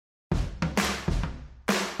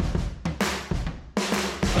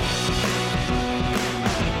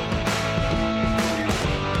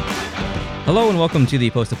Hello and welcome to the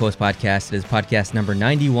Post to Post podcast. It is podcast number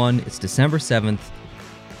 91. It's December 7th,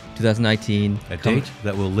 2019. A date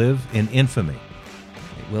that will live in infamy.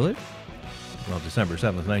 Will it? Well, December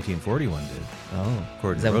 7th, 1941 did. Oh.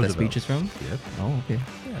 Is that what that speech is from? Yep. Oh, okay.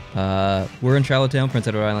 Yeah. We're in Charlottetown, Prince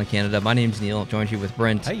Edward Island, Canada. My name's Neil. Joined here with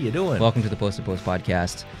Brent. How you doing? Welcome to the Post to Post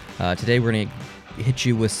podcast. Today we're going to hit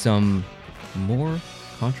you with some more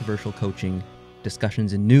controversial coaching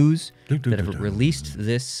discussions and news that have released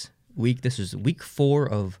this week. This is week 4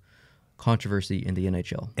 of controversy in the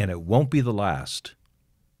NHL. And it won't be the last.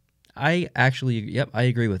 I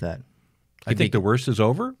agree with that. I think the worst is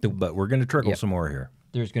over, but we're going to trickle some more here.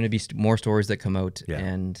 There's going to be more stories that come out,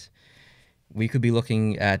 and we could be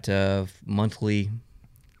looking at a monthly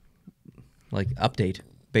update,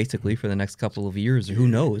 basically, for the next couple of years. Who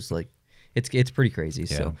knows? It's pretty crazy.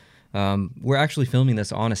 Yeah. So we're actually filming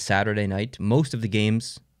this on a Saturday night. Most of the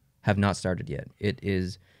games have not started yet. It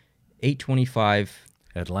is 8:25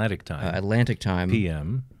 Atlantic time.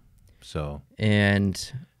 PM. So.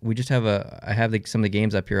 And we just have I have some of the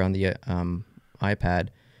games up here on the iPad,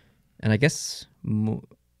 and I guess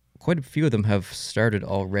quite a few of them have started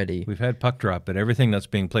already. We've had puck drop, but everything that's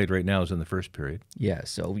being played right now is in the first period. Yeah,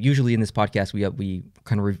 so usually in this podcast we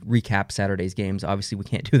kind of recap Saturday's games. Obviously, we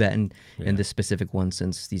can't do that in this specific one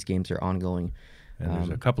since these games are ongoing. And there's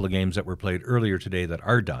a couple of games that were played earlier today that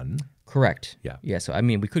are done. Correct. Yeah. Yeah, so I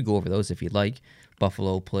mean, we could go over those if you'd like.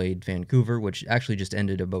 Buffalo played Vancouver, which actually just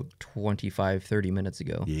ended about 25-30 minutes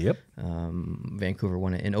ago. Yep. Vancouver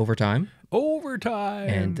won it in overtime.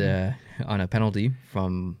 And on a penalty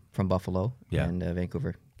from Buffalo. Yeah. And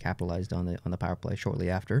Vancouver capitalized on the power play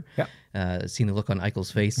shortly after. Yeah. Seen the look on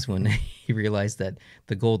Eichel's face when he realized that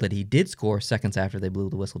the goal that he did score seconds after they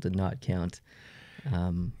blew the whistle did not count.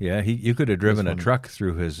 You could have driven a truck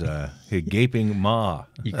through his gaping maw.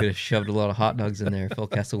 You could have shoved a lot of hot dogs in there. Phil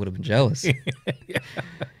Kessel would have been jealous. So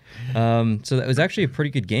that was actually a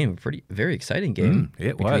pretty good game, very exciting game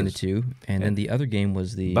between the two. And then the other game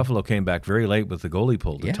was the Buffalo came back very late with the goalie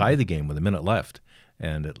pull to tie the game with a minute left,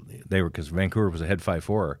 and because Vancouver was ahead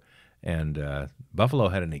 5-4, and Buffalo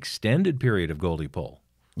had an extended period of goalie pull.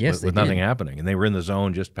 Yes, with nothing happening, and they were in the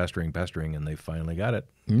zone just pestering, and they finally got it.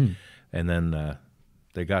 And then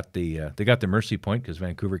they got the mercy point because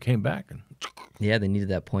Vancouver came back. And they needed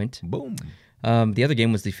that point. Boom. The other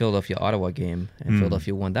game was the Philadelphia-Ottawa game, and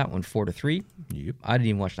Philadelphia won that one 4-3. Yep. I didn't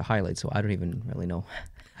even watch the highlights, so I don't even really know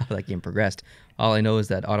how that game progressed. All I know is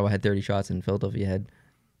that Ottawa had 30 shots and Philadelphia had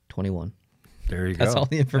 21. There you go. That's all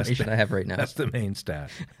the information I have right now. That's the main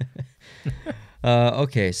stat.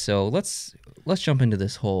 Okay, so let's jump into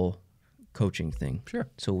this whole coaching thing. Sure.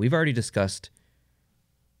 So we've already discussed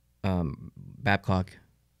Babcock.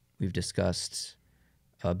 We've discussed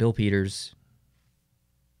Bill Peters.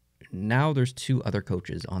 Now there's 2 other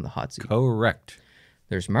coaches on the hot seat. Correct.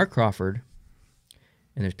 There's Marc Crawford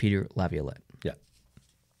and there's Peter Laviolette. Yeah.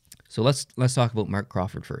 So let's talk about Marc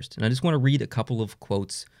Crawford first. And I just want to read a couple of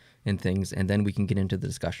quotes and things, and then we can get into the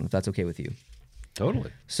discussion, if that's okay with you.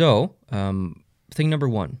 Totally. So, thing number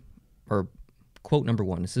 1, or quote number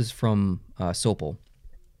 1, this is from Sopel.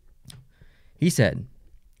 He said,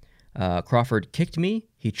 Crawford kicked me,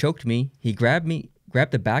 he choked me, he grabbed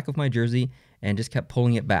the back of my jersey and just kept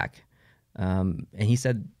pulling it back. And he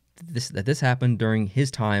said that this happened during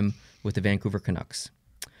his time with the Vancouver Canucks.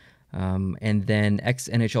 And then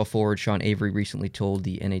ex-NHL forward Sean Avery recently told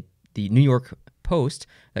the New York Post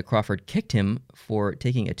that Crawford kicked him for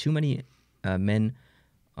taking a too many men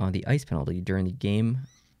on the ice penalty during the game,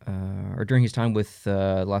 or during his time with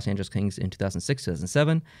Los Angeles Kings in 2006,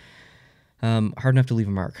 2007. Hard enough to leave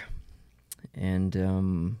a mark.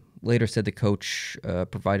 And later said the coach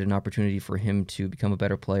provided an opportunity for him to become a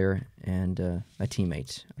better player and a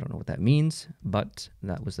teammate. I don't know what that means, but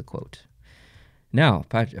that was the quote. Now,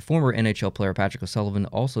 former NHL player Patrick O'Sullivan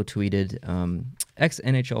also tweeted,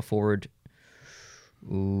 ex-NHL forward...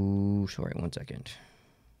 Ooh, sorry, 1 second.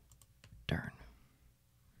 Darn.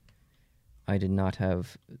 I did not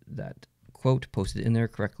have that quote posted in there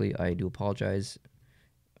correctly. I do apologize.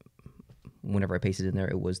 Whenever I pasted it in there,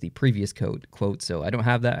 it was the previous quote, so I don't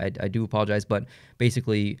have that. I do apologize, but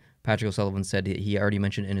basically, Patrick O'Sullivan said he already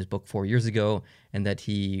mentioned in his book 4 years ago, and that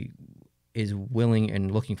he is willing and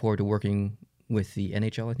looking forward to working with the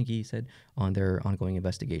NHL, I think he said, on their ongoing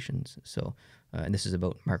investigations. So, and this is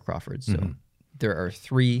about Marc Crawford. So there are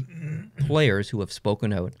 3 players who have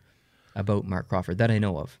spoken out about Marc Crawford that I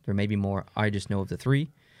know of. There may be more. I just know of the 3.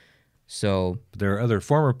 So there are other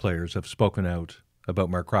former players who have spoken out about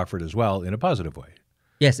Marc Crawford as well in a positive way.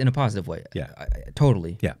 Yes, in a positive way. Yeah.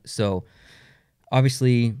 Totally. Yeah. So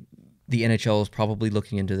obviously the NHL is probably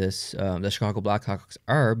looking into this. The Chicago Blackhawks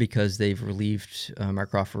are, because they've relieved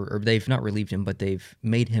Marc Crawford, or they've not relieved him, but they've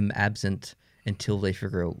made him absent until they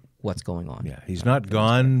figure out what's going on. Yeah, he's not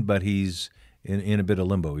gone, but he's in a bit of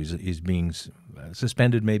limbo. He's being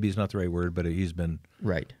suspended. Maybe is not the right word, but he's been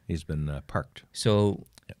parked. So,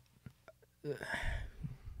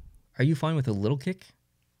 are you fine with a little kick,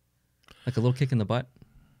 like a little kick in the butt?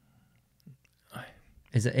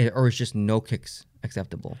 Is it, or is just no kicks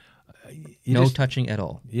acceptable? No touching at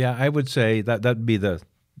all. Yeah, I would say that'd be the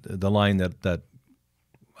line that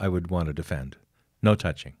I would want to defend. No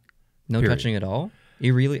touching. No period. Touching at all?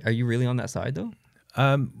 Are you really on that side though?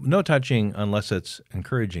 No touching unless it's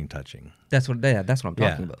encouraging touching. That's what I'm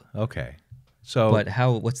talking about. Okay. So, but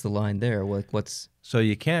what's the line there? What's so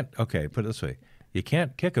you can't? Okay, put it this way: you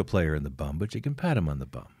can't kick a player in the bum, but you can pat him on the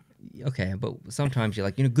bum. Okay, but sometimes you're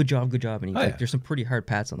like, good job, and you there's some pretty hard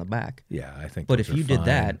pats on the back. Yeah, I think. But if you did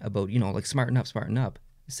that about like smarten up,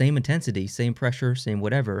 same intensity, same pressure, same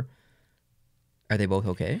whatever, are they both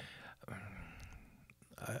okay?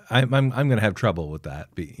 I'm going to have trouble with that.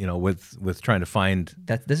 With trying to find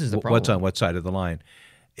this is the problem. What's on what side of the line.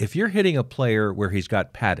 If you're hitting a player where he's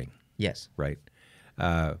got padding, yes, right,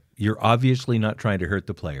 you're obviously not trying to hurt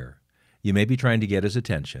the player. You may be trying to get his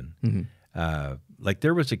attention. Mm-hmm. Like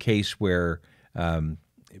there was a case where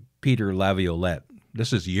Peter Laviolette,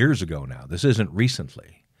 this is years ago now, this isn't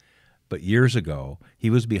recently, but years ago,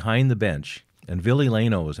 he was behind the bench and Ville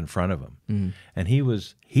Laino was in front of him. Mm-hmm. And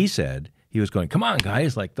he said he was going, come on,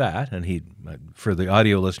 guys, like that. And for the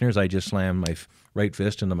audio listeners, I just slammed my right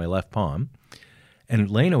fist into my left palm. And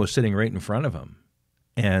Laino was sitting right in front of him.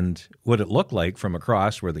 And what it looked like from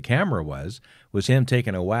across where the camera was him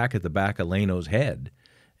taking a whack at the back of Laino's head.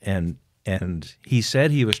 And he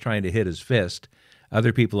said he was trying to hit his fist.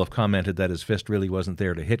 Other people have commented that his fist really wasn't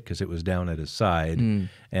there to hit because it was down at his side, and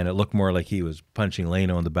it looked more like he was punching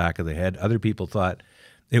Laino in the back of the head. Other people thought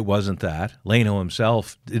it wasn't that. Laino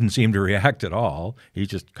himself didn't seem to react at all. He's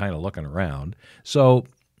just kind of looking around. So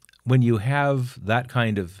when you have that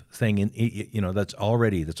kind of thing, that's all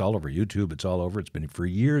over YouTube. It's all over. It's been for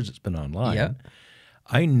years. It's been online. Yeah.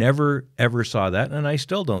 I never, ever saw that, and I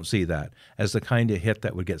still don't see that as the kind of hit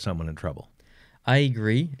that would get someone in trouble. I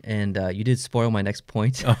agree, and you did spoil my next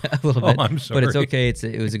point a little bit. I'm sorry. But it's okay.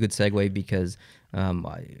 It was a good segue because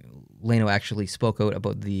Laino actually spoke out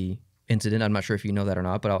about the incident. I'm not sure if you know that or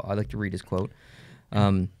not, but I'd like to read his quote.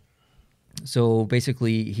 So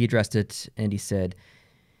basically, he addressed it, and he said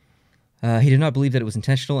he did not believe that it was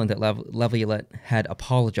intentional and that Laviolette had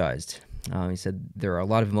apologized. He said, there are a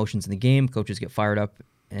lot of emotions in the game. Coaches get fired up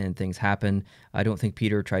and things happen. I don't think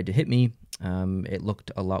Peter tried to hit me. It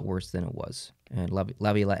looked a lot worse than it was. And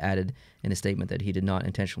Laviolette added in a statement that he did not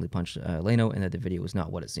intentionally punch Laino and that the video was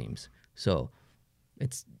not what it seems. So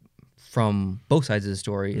it's from both sides of the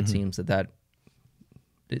story, it seems that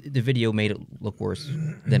the video made it look worse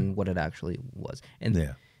than what it actually was.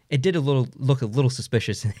 And it did look a little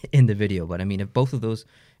suspicious in the video. But I mean, if both of those,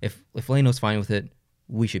 if Laino's fine with it,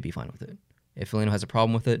 we should be fine with it. If Laino has a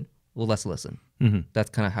problem with it, well, let's listen. Mm-hmm. That's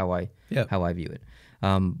kind of how I view it.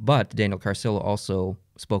 But Daniel Carcillo also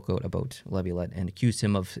spoke out about Laviolette and accused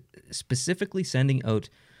him of specifically sending out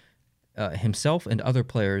himself and other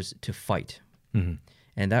players to fight. Mm-hmm.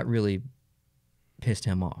 And that really pissed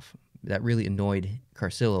him off. That really annoyed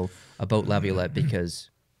Carcillo about Laviolette because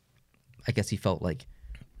I guess he felt like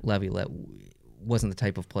Laviolette wasn't the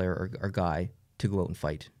type of player or guy to go out and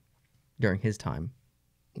fight during his time.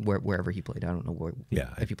 Wherever he played, I don't know where.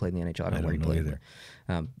 Yeah, if he played in the NHL, I don't know where he played either.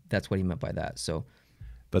 That's what he meant by that. So,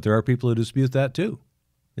 but there are people who dispute that too.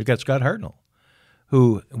 You've got Scott Hartnell,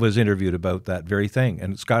 who was interviewed about that very thing,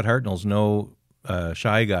 and Scott Hartnell's no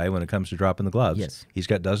shy guy when it comes to dropping the gloves. Yes, he's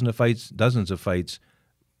got dozens of fights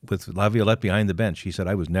with Laviolette behind the bench. He said,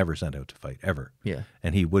 "I was never sent out to fight ever." Yeah,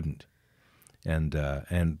 and he wouldn't. And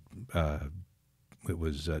it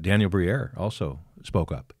was Daniel Briere also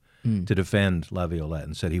spoke up to defend Laviolette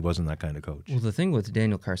and said he wasn't that kind of coach. Well, the thing with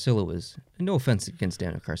Daniel Carcillo is, no offense against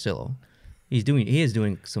Daniel Carcillo, he is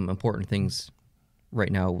doing some important things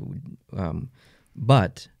right now,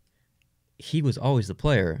 but he was always the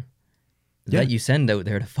player that you send out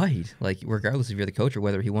there to fight. Like, regardless if you're the coach or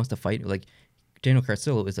whether he wants to fight, like, Daniel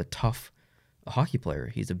Carcillo is a tough hockey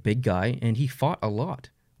player. He's a big guy, and he fought a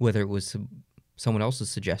lot, whether it was someone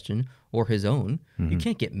else's suggestion or his own. Mm-hmm. You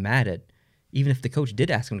can't get mad at, even if the coach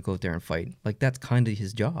did ask him to go out there and fight. Like, that's kind of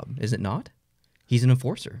his job, is it not? He's an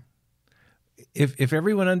enforcer. If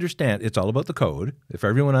everyone understands, it's all about the code. If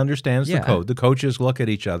everyone understands the code, the coaches look at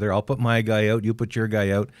each other. I'll put my guy out, you put your guy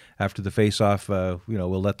out. After the face-off,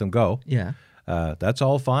 we'll let them go. Yeah. that's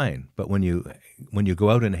all fine. But when you go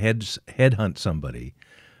out and headhunt somebody,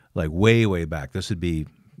 like way back,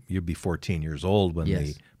 you'd be 14 years old when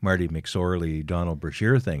the Marty McSorley, Donald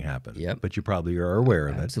Brashear thing happened. Yep. But you probably are aware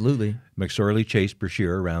of it. Absolutely. McSorley chased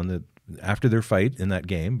Brashear around after their fight in that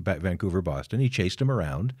game, Vancouver-Boston. He chased him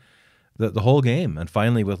around the whole game. And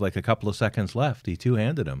finally, with like a couple of seconds left, he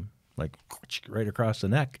two-handed him, like right across the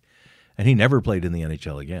neck. And he never played in the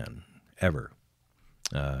NHL again, ever.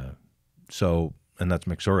 And that's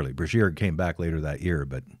McSorley. Brashear came back later that year,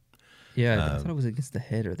 but... Yeah, I thought it was against the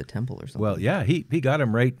head or the temple or something. Well, yeah, he got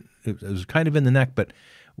him right. It was kind of in the neck, but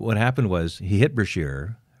what happened was he hit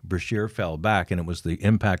Brashear. Brashear fell back, and it was the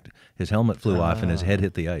impact. His helmet flew off, and his head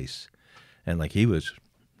hit the ice. And like he was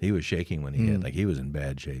shaking when he hit. Like he was in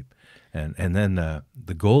bad shape. And then the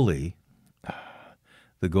goalie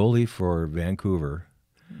for Vancouver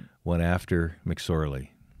went after McSorley.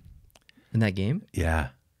 In that game? Yeah,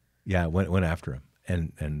 went after him.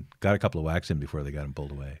 And got a couple of whacks in before they got him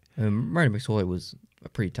pulled away. Marty McSorley was a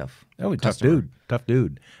pretty tough tough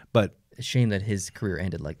dude. But it's a shame that his career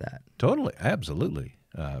ended like that. Totally, absolutely.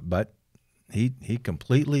 But he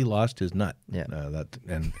completely lost his nut. Yeah.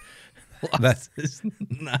 Lost his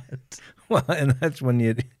nut. Well, and that's when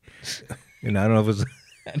I don't know if it was...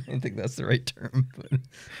 I don't think that's the right term. But.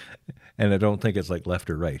 And I don't think it's like left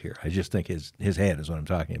or right here. I just think his head is what I'm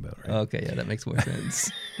talking about, right? Okay, yeah, that makes more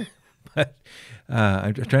sense. But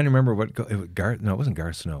I'm trying to remember it wasn't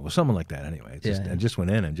Garth Snow. It was someone like that anyway. I just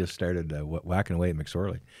went in and just started whacking away at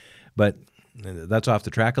McSorley. But that's off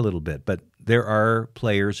the track a little bit. But there are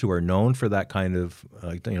players who are known for that kind of,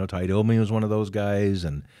 Ty Domi was one of those guys,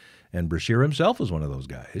 and Brashear himself was one of those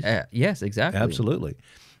guys. Yes, exactly. Absolutely.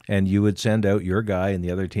 And you would send out your guy, and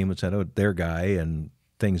the other team would send out their guy, and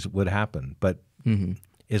things would happen. But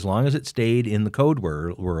as long as it stayed in the code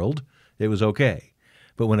world, it was okay.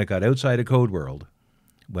 But when it got outside of code world,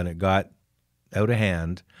 when it got out of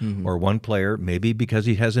hand, or one player, maybe because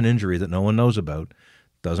he has an injury that no one knows about,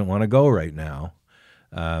 doesn't want to go right now,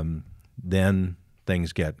 then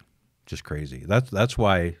things get just crazy. That's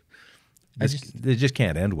why they just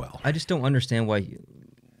can't end well. I just don't understand why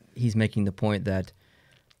he's making the point that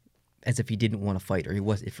as if he didn't want to fight, or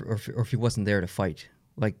if he wasn't there to fight.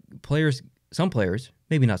 Like some players,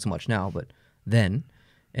 maybe not so much now, but then,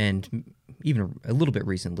 and even a little bit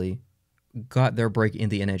recently, got their break in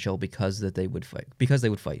the NHL because they would fight.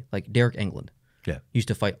 Like Derek Englund, used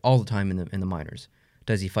to fight all the time in the minors.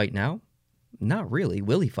 Does he fight now? Not really.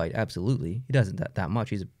 Will he fight? Absolutely. He doesn't that much.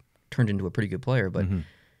 He's turned into a pretty good player. But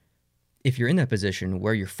if you're in that position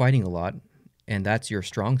where you're fighting a lot, and that's your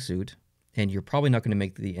strong suit, and you're probably not going to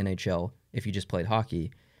make the NHL if you just played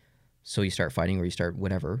hockey, so you start fighting or you start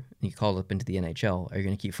whatever, and you call up into the NHL, are you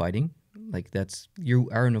going to keep fighting? Like you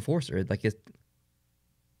are an enforcer. Like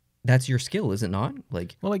that's your skill, is it not?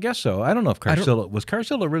 Like, well, I guess so. I don't know if was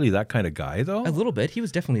Carcillo really that kind of guy though. A little bit. He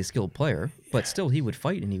was definitely a skilled player, but still he would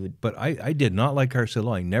fight and he would. But I did not like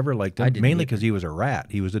Carcillo. I never liked him, mainly because he was a rat.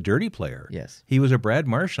 He was a dirty player. Yes, he was a Brad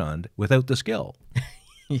Marchand without the skill.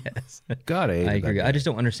 Yes, God, I agree. I just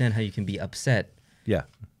don't understand how you can be upset. Yeah,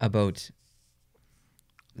 about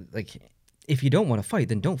like if you don't want to fight,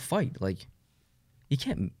 then don't fight. Like you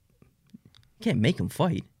can't make him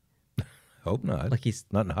fight. Hope not. Like he's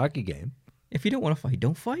not in a hockey game. If you don't want to fight,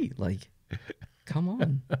 don't fight. Like, come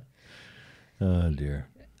on. Oh dear.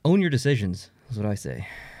 Own your decisions is what I say.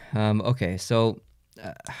 Okay, so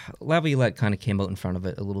Laviolette kind of came out in front of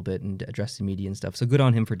it a little bit and addressed the media and stuff. So good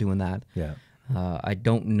on him for doing that. Yeah. I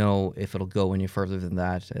don't know if it'll go any further than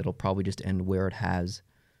that. It'll probably just end where it has,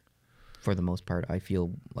 for the most part. I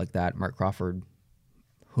feel like that. Marc Crawford,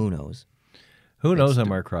 who knows? Who knows on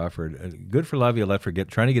Marc Crawford? Good for Laviolette for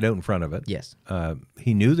trying to get out in front of it. Yes.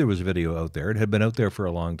 He knew there was a video out there. It had been out there for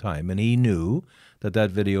a long time, and he knew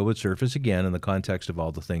that video would surface again in the context of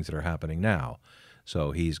all the things that are happening now.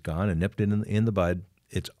 So he's gone and nipped it in the bud.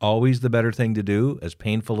 It's always the better thing to do, as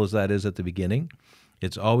painful as that is at the beginning.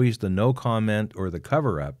 It's always the no comment or the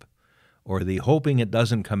cover-up or the hoping it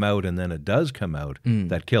doesn't come out and then it does come out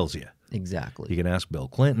that kills you. Exactly. You can ask Bill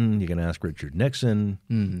Clinton. You can ask Richard Nixon.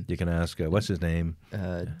 You can ask, what's his name?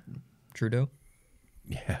 Trudeau?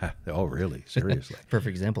 Yeah. Oh, really? Seriously. Perfect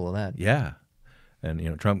example of that. Yeah.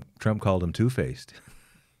 And, Trump called him two-faced.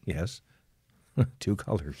 Yes. Two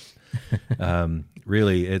colors.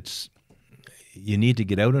 Really, you need to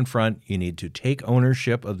get out in front. You need to take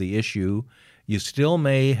ownership of the issue. You still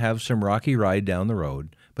may have some rocky ride down the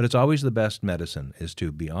road, but it's always the best medicine is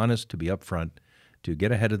to be honest, to be upfront, to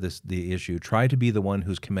get ahead of the issue, try to be the one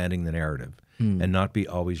who's commanding the narrative and not be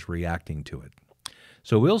always reacting to it.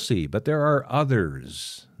 So we'll see. But there are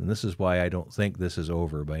others, and this is why I don't think this is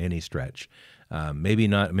over by any stretch. Maybe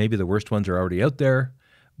not. Maybe the worst ones are already out there.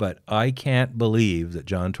 But I can't believe that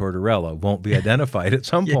John Tortorella won't be identified at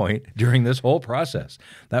some point during this whole process.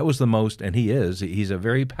 That was the most, and he is. He's a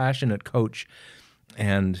very passionate coach,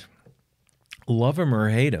 and love him or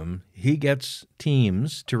hate him, he gets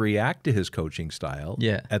teams to react to his coaching style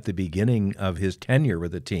at the beginning of his tenure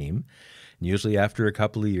with a team. And usually after a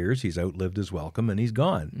couple of years, he's outlived his welcome and he's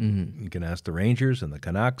gone. Mm-hmm. You can ask the Rangers and the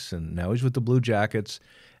Canucks, and now he's with the Blue Jackets,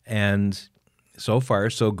 and so far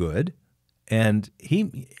so good. And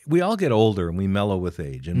we all get older and we mellow with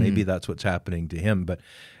age, and maybe that's what's happening to him. But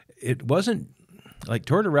it wasn't like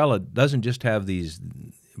Tortorella doesn't just have these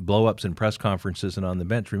blow-ups in press conferences and on the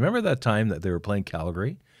bench. Remember that time that they were playing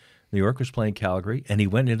Calgary? New York was playing Calgary, and he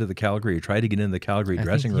went into the Calgary, he tried to get into the Calgary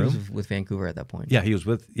dressing room. He was with Vancouver at that point. Yeah,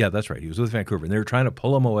 that's right. He was with Vancouver, and they were trying to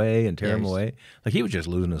pull him away and tear him away. Like, he was just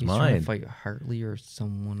losing his mind. He was trying to fight Hartley or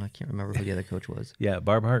someone. I can't remember who the other coach was. Yeah,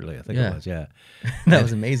 Barb Hartley, I think it was, yeah. That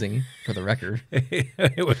was amazing for the record.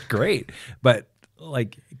 It was great. But,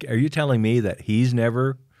 like, are you telling me that he's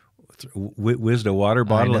never whizzed a water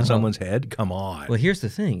bottle at someone's head? Come on. Well, here's the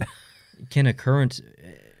thing. Can a current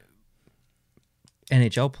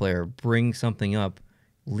NHL player bring something up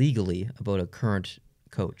legally about a current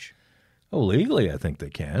coach? Oh, legally, I think they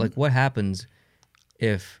can. Like, what happens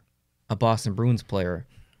if a Boston Bruins player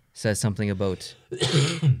says something about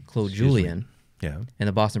Claude Julien, and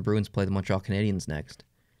the Boston Bruins play the Montreal Canadiens next,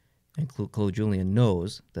 and Claude Julien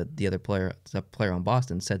knows that the player on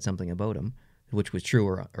Boston said something about him, which was true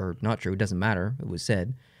or not true, it doesn't matter, it was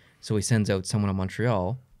said. So he sends out someone on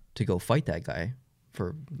Montreal to go fight that guy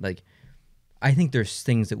for, like, I think there's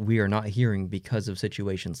things that we are not hearing because of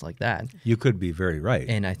situations like that. You could be very right.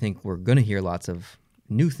 And I think we're going to hear lots of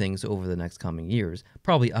new things over the next coming years,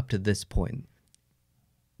 probably up to this point.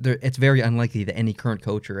 It's very unlikely that any current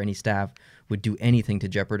coach or any staff would do anything to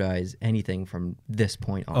jeopardize anything from this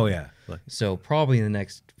point on. Oh, yeah. So probably in the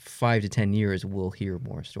next 5 to 10 years, we'll hear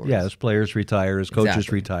more stories. Yeah, as players retire, as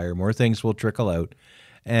coaches retire, more things will trickle out.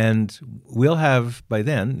 And we'll have, by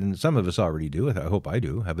then, and some of us already do, I hope I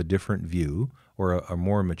do, have a different view or a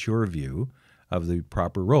more mature view of the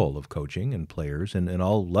proper role of coaching and players in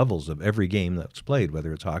all levels of every game that's played,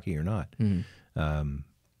 whether it's hockey or not. Mm-hmm.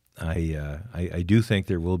 I do think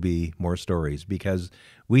there will be more stories because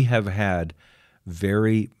we have had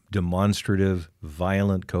very demonstrative,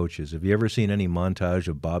 violent coaches. Have you ever seen any montage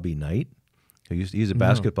of Bobby Knight? He's a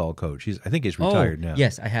basketball coach. I think he's retired now.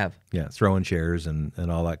 Yes, I have. Yeah, throwing chairs and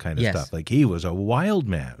all that kind of stuff. Like, he was a wild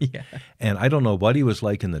man. Yeah. And I don't know what he was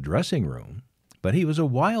like in the dressing room, but he was a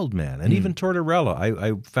wild man. And even Tortorella,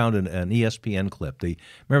 I found an ESPN clip.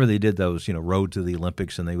 Remember they did those, Road to the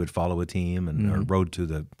Olympics, and they would follow a team, or Road to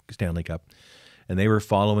the Stanley Cup. And they were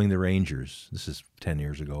following the Rangers. This is 10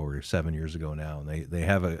 years ago or 7 years ago now. And they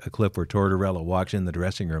have a clip where Tortorella walks in the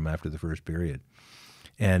dressing room after the first period.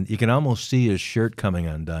 And you can almost see his shirt coming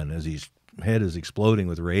undone as his head is exploding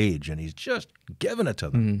with rage, and he's just giving it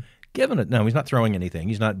to them. Giving it. Now, he's not throwing anything.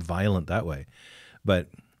 He's not violent that way. But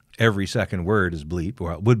every second word is bleeped,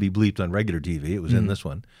 or it would be bleeped on regular TV. It was in this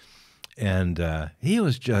one. And he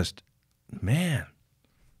was just, man,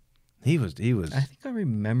 he was I think I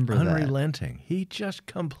remember unrelenting. He just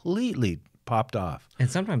completely popped off. And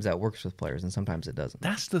sometimes that works with players, and sometimes it doesn't.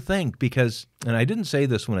 That's the thing, because, and I didn't say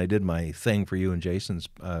this when I did my thing for you and Jason's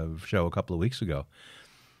show a couple of weeks ago,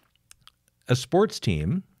 a sports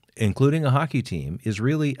team, including a hockey team, is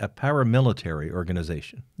really a paramilitary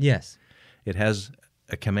organization. Yes. It has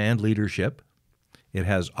a command leadership. It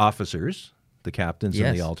has officers, the captains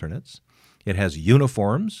and the alternates. It has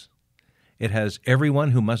uniforms. It has everyone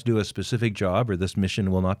who must do a specific job or this mission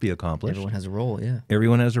will not be accomplished. Everyone has a role, yeah.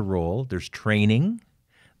 Everyone has a role. There's training.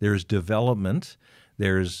 There's development.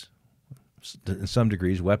 There's, in some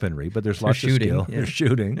degrees, weaponry, but there's lots of skill. Yeah. There's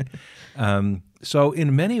shooting. So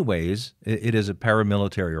in many ways, it is a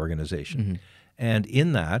paramilitary organization. Mm-hmm. And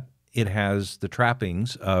in that, it has the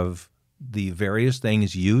trappings of the various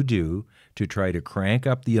things you do to try to crank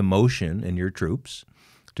up the emotion in your troops,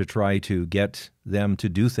 to try to get them to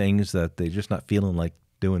do things that they're just not feeling like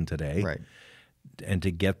doing today, right, and to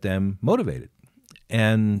get them motivated.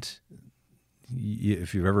 And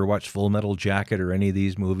if you've ever watched Full Metal Jacket or any of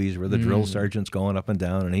these movies where the drill sergeant's going up and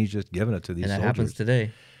down and he's just giving it to these soldiers. And that happens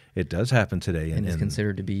today. It does happen today. And it's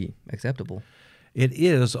considered to be acceptable. It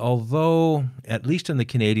is, although at least in the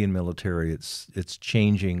Canadian military, it's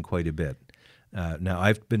changing quite a bit. Now,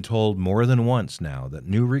 I've been told more than once now that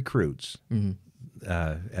new recruits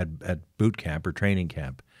at boot camp or training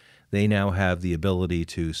camp, they now have the ability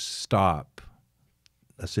to stop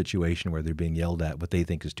a situation where they're being yelled at what they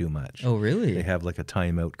think is too much. Oh, really? They have like a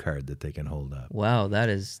timeout card that they can hold up. Wow, that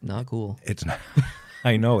is not cool. It's not.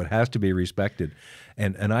 I know, it has to be respected.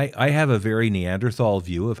 And I have a very Neanderthal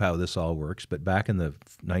view of how this all works, but back in the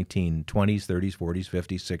 1920s, 30s, 40s,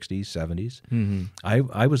 50s, 60s, 70s,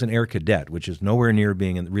 I was an air cadet, which is nowhere near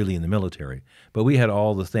being really in the military. But we had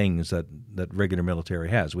all the things that regular military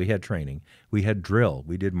has. We had training. We had drill.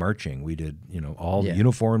 We did marching. We did, all the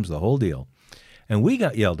uniforms, the whole deal. And we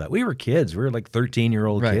got yelled at. We were kids. We were like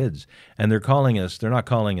 13-year-old kids. And they're not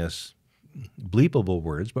calling us bleepable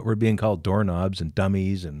words, but we're being called doorknobs and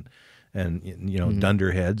dummies and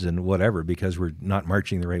dunderheads and whatever because we're not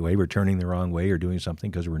marching the right way, we're turning the wrong way or doing something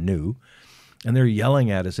because we're new. And they're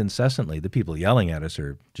yelling at us incessantly. The people yelling at us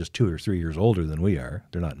are just 2 or 3 years older than we are.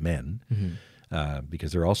 They're not men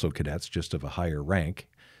because they're also cadets, just of a higher rank.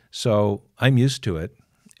 So I'm used to it.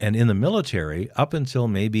 And in the military, up until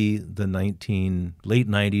maybe the late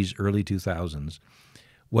 90s, early 2000s,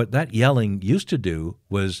 what that yelling used to do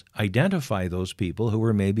was identify those people who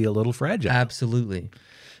were maybe a little fragile. Absolutely.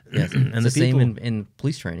 Yes. And the same in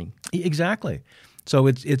police training. Exactly. So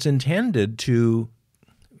it's intended to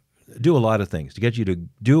do a lot of things, to get you to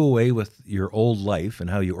do away with your old life and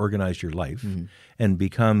how you organize your life and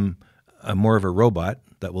become more of a robot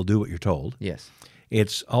that will do what you're told. Yes.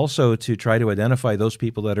 It's also to try to identify those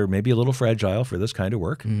people that are maybe a little fragile for this kind of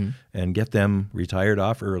work and get them retired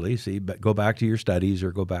off early. See, go back to your studies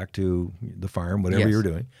or go back to the farm, whatever you're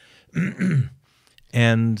doing,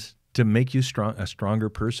 and to make you a stronger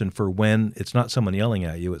person for when it's not someone yelling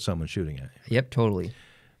at you, it's someone shooting at you. Yep, totally.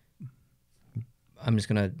 I'm just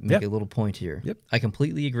going to make a little point here. Yep. I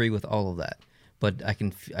completely agree with all of that, but I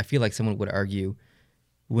feel like someone would argue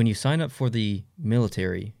when you sign up for the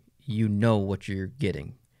military, you know what you're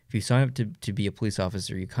getting. If you sign up to be a police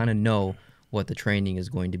officer, you kind of know what the training is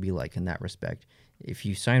going to be like in that respect. If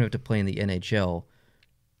you sign up to play in the NHL,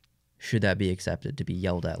 should that be accepted to be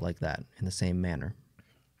yelled at like that in the same manner?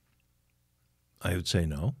 I would say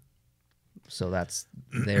no. So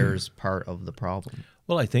there's part of the problem.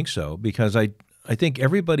 Well, I think so, because I think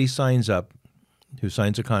everybody signs up who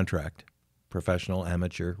signs a contract, professional,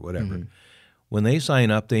 amateur, whatever. When they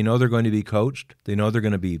sign up, they know they're going to be coached. They know they're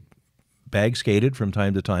going to be bag skated from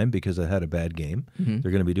time to time because they had a bad game.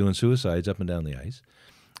 They're going to be doing suicides up and down the ice.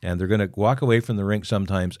 And they're going to walk away from the rink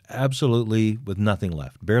sometimes absolutely with nothing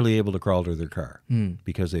left, barely able to crawl to their car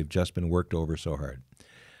because they've just been worked over so hard.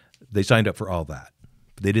 They signed up for all that.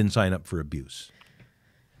 But they didn't sign up for abuse.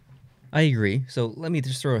 I agree. So let me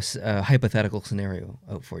just throw a hypothetical scenario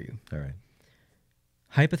out for you. All right.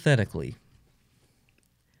 Hypothetically,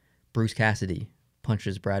 Bruce Cassidy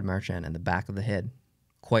punches Brad Marchand in the back of the head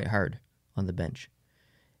quite hard on the bench.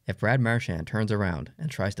 If Brad Marchand turns around and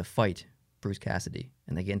tries to fight Bruce Cassidy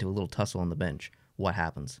and they get into a little tussle on the bench, what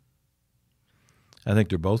happens? I think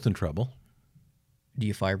they're both in trouble. Do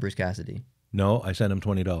you fire Bruce Cassidy? No, I sent him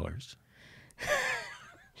 $20.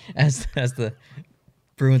 As the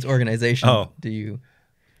Bruins organization, do you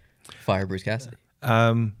fire Bruce Cassidy?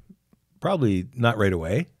 Probably not right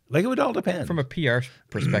away. Like, it would all depend. From a PR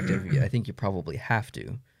perspective, I think you probably have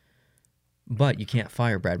to. But you can't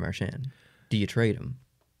fire Brad Marchand. Do you trade him?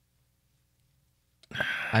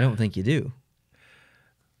 I don't think you do.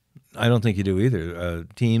 I don't think you do either.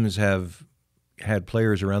 Teams have had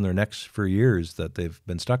players around their necks for years that they've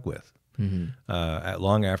been stuck with,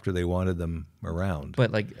 long after they wanted them around.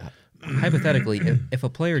 But, like, hypothetically, if a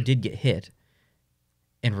player did get hit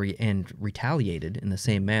and retaliated in the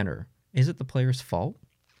same manner, is it the player's fault?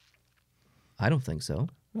 I don't think so.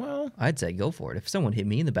 Well, I'd say go for it. If someone hit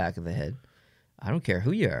me in the back of the head, I don't care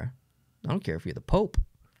who you are. I don't care if you're the Pope.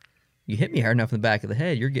 You hit me hard enough in the back of the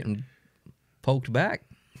head, you're getting poked back.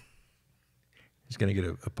 He's going to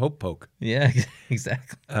get a Pope poke. Yeah,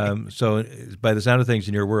 exactly. So by the sound of things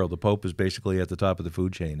in your world, the Pope is basically at the top of the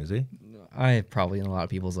food chain, is he? Probably in a lot of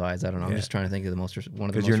people's eyes. I don't know. I'm just trying to think of one of the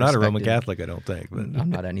most Because you're not a Roman Catholic, I don't think. But.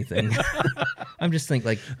 I'm not anything. I'm just thinking,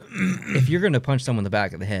 like, if you're going to punch someone in the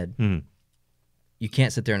back of the head, you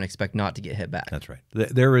can't sit there and expect not to get hit back. That's right.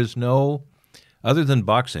 There is no, other than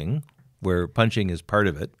boxing, where punching is part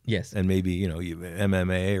of it. Yes. And maybe,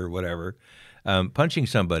 MMA or whatever. Punching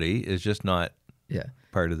somebody is just not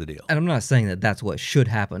part of the deal. And I'm not saying that that's what should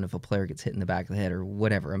happen if a player gets hit in the back of the head or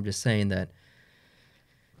whatever. I'm just saying that,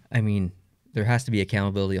 there has to be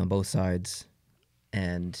accountability on both sides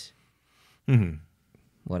and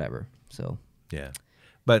whatever. So. Yeah.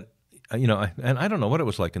 But, and I don't know what it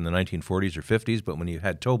was like in the 1940s or 50s, but when you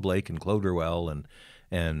had Toe Blake and Claude Ruel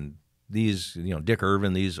and these, Dick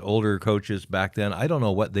Irvin, these older coaches back then, I don't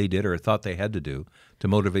know what they did or thought they had to do to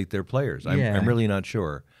motivate their players. I'm really not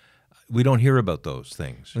sure. we don't hear about those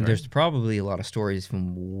things. And Right? there's probably a lot of stories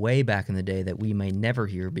from way back in the day that we may never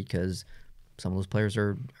hear because some of those players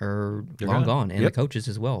are long gone, and the coaches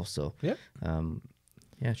as well. So, Yep.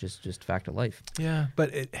 it's just fact of life. Yeah,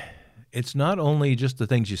 but it's not only just the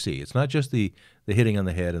things you see. It's not just the hitting on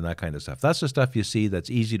the head and that kind of stuff. That's the stuff you see that's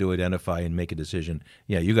easy to identify and make a decision.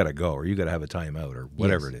 Yeah, you got to go, or you got to have a timeout, or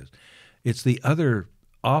whatever it is. It's the other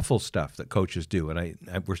awful stuff that coaches do, and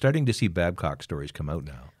we're starting to see Babcock stories come out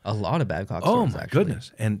now. A lot of Babcock Oh stories, my actually.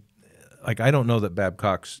 goodness! And I don't know that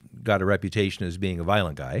Babcock's got a reputation as being a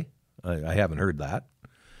violent guy. I haven't heard that,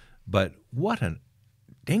 but what an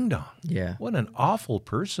ding dong! Yeah, What an awful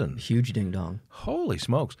person! huge ding dong. Holy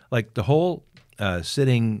smokes! Like the whole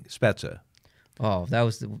sitting Spezza. Oh,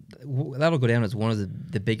 that'll go down as one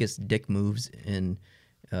of the biggest dick moves in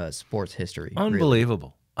sports history.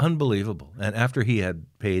 Unbelievable. Unbelievable. And after he had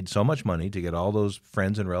paid so much money to get all those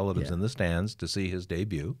friends and relatives in the stands to see his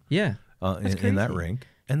debut Yeah, in that rink,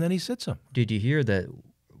 and then he sits him. Did you hear that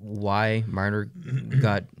why Marner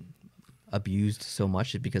got abused so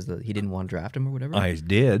much is because he didn't want to draft him or whatever? I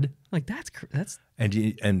did. Like, that's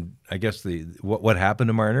And I guess what happened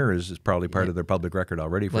to Marner is probably part of their public record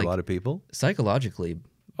already for a lot of people. psychologically,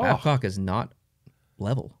 Babcock is not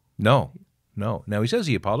level. No. Now, he says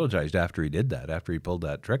he apologized after he did that, after he pulled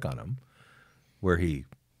that trick on him, where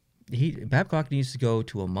Babcock needs to go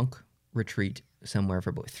to a monk retreat somewhere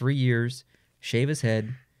for about 3 years, shave his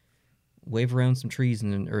head, wave around some trees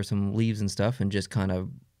or some leaves and stuff, and just kind of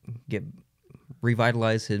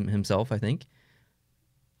revitalize himself, I think.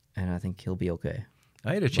 And I think he'll be okay.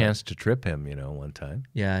 I had a chance to trip him, one time.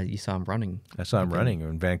 Yeah, you saw him running. I saw him running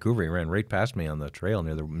in Vancouver. He ran right past me on the trail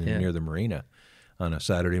near the marina on a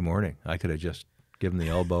Saturday morning. I could have just given the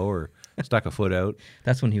elbow or stuck a foot out.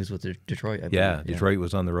 That's when he was with Detroit, I believe. Yeah, Detroit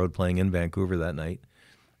was on the road playing in Vancouver that night,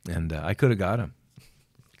 and I could have got him.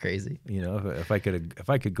 Crazy. If I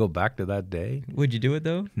could go back to that day. Would you do it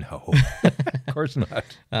though? No, of course not.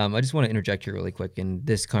 I just want to interject here really quick, and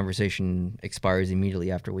this conversation expires immediately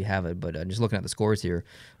after we have it. But just looking at the scores here,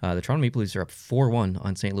 the Toronto Maple Leafs are up 4-1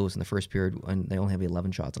 on St. Louis in the first period, and they only have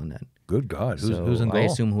 11 shots on net. Good God, who's in goal? I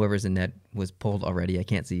assume whoever's in net was pulled already. I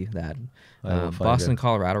can't see that. Boston and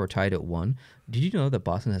Colorado are tied at 1. Did you know that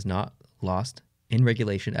Boston has not lost in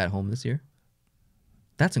regulation at home this year?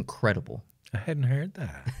 That's incredible. I hadn't heard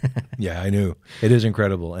that. Yeah, I knew. It is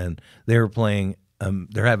incredible. And they're playing,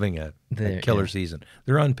 they're having a killer season.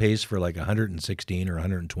 They're on pace for like 116 or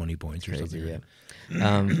 120 points or something.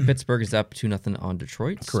 Yeah. Pittsburgh is up 2-0 on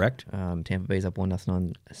Detroit. Correct. Tampa Bay's up 1-0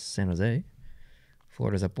 on San Jose.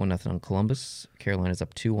 Florida's up 1-0 on Columbus. Carolina's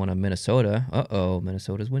up 2-1 on Minnesota.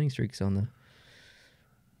 Minnesota's winning streak's on the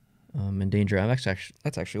in danger.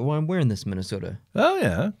 That's actually why I'm wearing this Minnesota. Oh,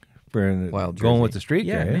 yeah. Wild going jersey. with the streak.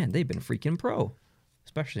 Yeah, man, they've been freaking pro,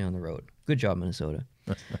 especially on the road. Good job, Minnesota.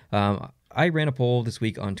 I ran a poll this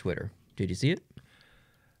week on Twitter. Did you see it?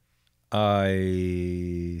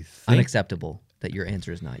 I think... Unacceptable that your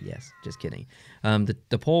answer is not yes. Just kidding.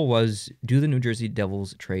 The poll was, do the New Jersey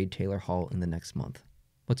Devils trade Taylor Hall in the next month?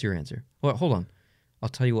 What's your answer? Well, hold on. I'll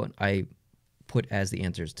tell you what I put as the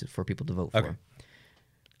answers for people to vote for.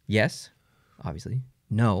 Yes, obviously.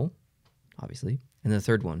 No, obviously. And the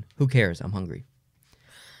third one, who cares? I'm hungry.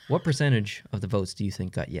 What percentage of the votes do you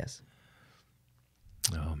think got yes?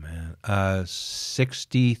 Oh, man.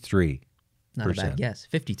 63. Not a bad guess.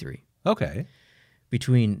 53. Okay.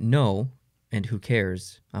 Between no and who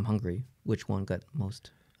cares? I'm hungry. Which one got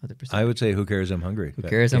most of the percentage? I would say who cares? I'm hungry. Who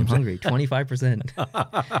cares? I'm hungry.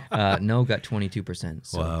 25%. No got 22%.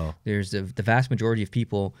 So wow. There's the vast majority of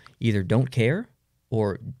people either don't care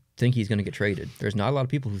or think he's going to get traded. There's not a lot of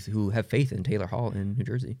people who have faith in Taylor Hall in New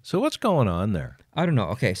Jersey. So what's going on there? I don't know.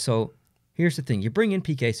 Okay, so here's the thing. You bring in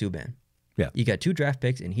PK Subban. Yeah. You got 2 draft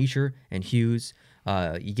picks in Hischier and Hughes.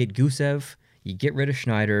 You get Gusev. You get rid of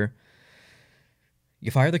Schneider.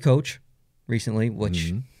 You fire the coach recently,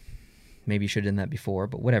 which maybe you should have done that before,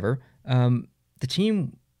 but whatever. The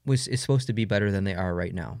team is supposed to be better than they are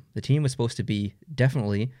right now. The team was supposed to be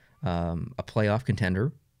definitely a playoff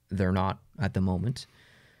contender. They're not at the moment.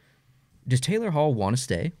 Does Taylor Hall want to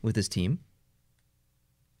stay with his team?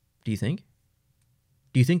 Do you think?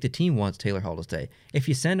 Do you think the team wants Taylor Hall to stay? If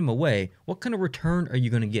you send him away, what kind of return are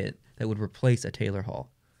you going to get that would replace a Taylor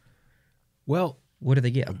Hall? Well, what do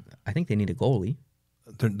they get? I think they need a goalie.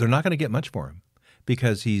 They're not going to get much for him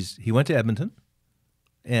because he went to Edmonton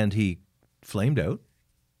and he flamed out.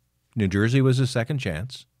 New Jersey was his second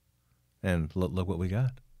chance, and look what we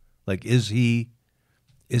got. Like, is he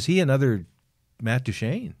another Matt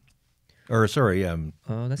Duchene? Or sorry,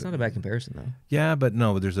 that's not a bad comparison though. Yeah, but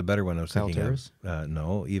no, there's a better one I was Kyle thinking Turris? of.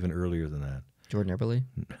 No, even earlier than that. Jordan Eberle?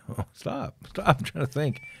 Oh, stop. I'm trying to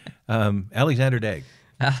think. Alexander Daigle.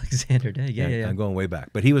 Alexander Day. Yeah. I'm going way back.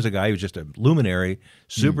 But he was a guy who was just a luminary,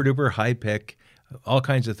 super duper high pick, all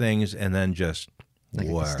kinds of things, and then just Like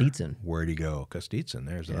Kostitsyn. Where'd he go? Kostitsyn.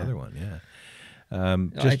 There's another one, yeah.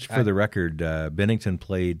 I- For the record, Bennington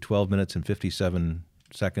played 12 minutes and 57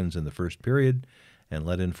 seconds in the first period and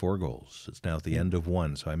let in 4 goals. It's now at the end of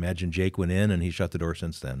 1. So I imagine Jake went in and he shut the door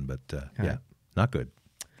since then. But yeah, not good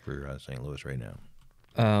for St. Louis right now.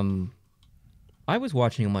 I was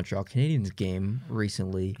watching a Montreal Canadiens game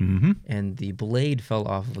recently, and the blade fell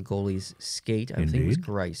off of a goalie's skate. I think it was Indeed.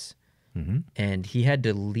 Grice. And he had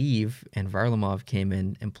to leave, and Varlamov came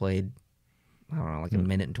in and played, I don't know, like a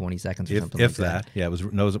minute and 20 seconds or something If like that. Yeah, it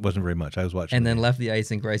wasn't very much. I was watching. And then the game. left the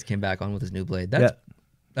ice, and Grice came back on with his new blade.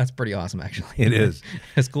 That's pretty awesome, actually. It is.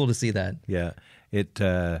 It's cool to see that. Yeah. It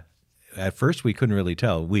at first we couldn't really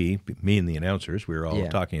tell. Me and the announcers, we were all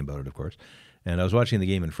talking about it, of course. And I was watching the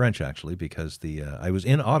game in French, actually, because I was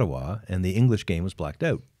in Ottawa, and the English game was blacked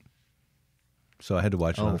out. So I had to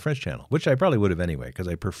watch it on the French channel, which I probably would have anyway, because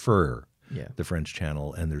I prefer the French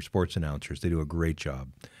channel and their sports announcers. They do a great job.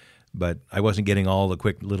 But I wasn't getting all the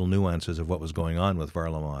quick little nuances of what was going on with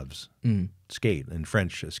Varlamov's skate. In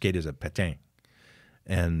French, skate is a patin.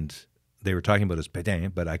 And they were talking about his patin,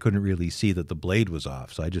 but I couldn't really see that the blade was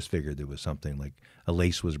off. So I just figured there was something like a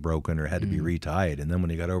lace was broken or had to be retied. And then when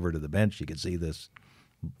he got over to the bench, you could see this,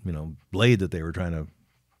 blade that they were trying to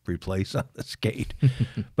replace on the skate.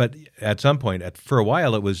 But at some point, for a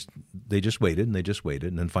while, they just waited and they just waited.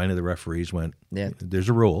 And then finally the referees went, there's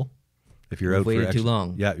a rule. If you're out waited too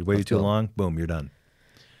long. Yeah, you waited too long, boom, you're done.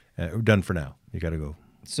 We're done for now. You got to go.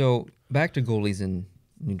 So back to goalies in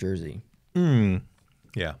New Jersey.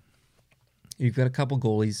 Yeah. You've got a couple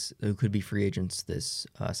goalies who could be free agents this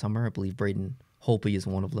summer. I believe Braden Holtby is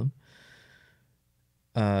one of them.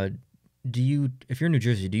 If you're in New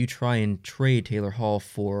Jersey, do you try and trade Taylor Hall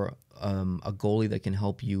for a goalie that can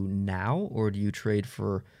help you now, or do you trade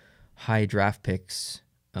for high draft picks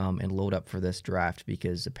and load up for this draft?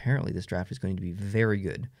 Because apparently this draft is going to be very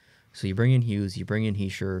good. So you bring in Hughes, you bring in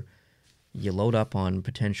Heischer, you load up on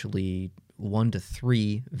potentially 1 to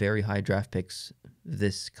 3 very high draft picks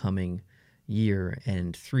this coming year,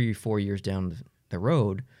 and 3 or 4 years down the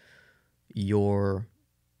road, you're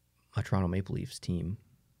a Toronto Maple Leafs team,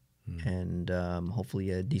 and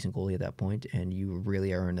hopefully a decent goalie at that point, and you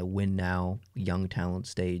really are in a win now, young talent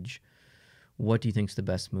stage. What do you think is the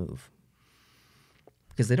best move?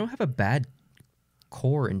 Because they don't have a bad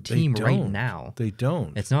core and team right now. They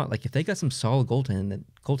don't. It's not like if they got some solid goaltending,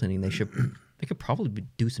 they could probably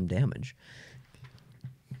do some damage.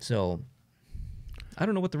 So I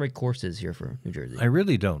don't know what the right course is here for New Jersey. I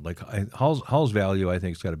really don't. Like Hall's value, I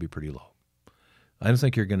think, has got to be pretty low. I don't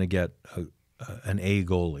think you're going to get an A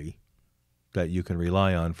goalie that you can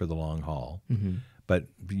rely on for the long haul. But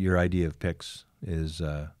your idea of picks is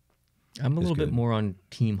I'm a little bit more on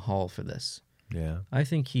Team Hall for this. Yeah. I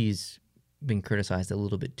think he's been criticized a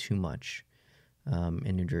little bit too much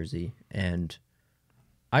in New Jersey, and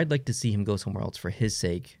I'd like to see him go somewhere else for his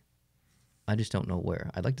sake. I just don't know where.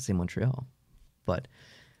 I'd like to say Montreal, but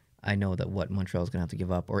I know that what Montreal's going to have to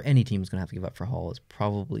give up, or any team's going to have to give up for Hall, is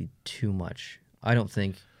probably too much. I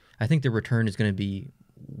think the return is going to be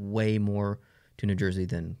way more to New Jersey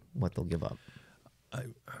than what they'll give up.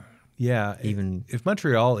 Even if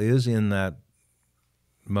Montreal is in that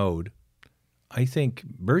mode, I think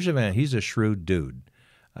Bergevin, he's a shrewd dude.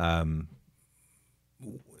 I'm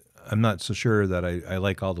not so sure that I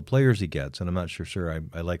like all the players he gets, and I'm not sure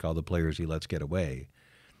I like all the players he lets get away.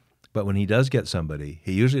 But when he does get somebody,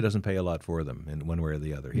 he usually doesn't pay a lot for them in one way or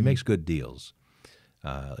the other. He makes good deals.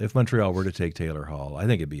 If Montreal were to take Taylor Hall, I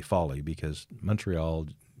think it'd be folly, because Montreal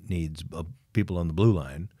needs people on the blue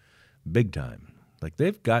line big time. Like,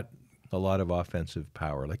 they've got a lot of offensive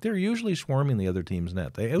power. Like, they're usually swarming the other team's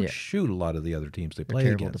net. They outshoot a lot of the other teams they play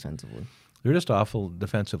terrible against. defensively. They're just awful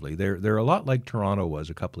defensively. They're a lot like Toronto was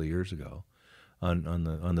a couple of years ago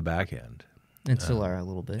on the back end. And still are a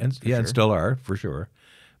little bit. And still are, for sure.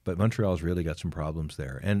 But Montreal's really got some problems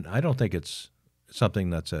there. And I don't think it's something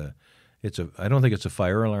that's I don't think it's a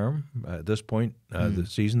fire alarm at this point the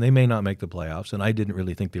season. They may not make the playoffs, and I didn't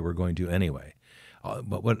really think they were going to anyway.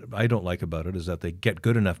 But what I don't like about it is that they get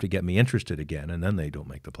good enough to get me interested again, and then they don't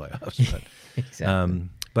make the playoffs. But, exactly.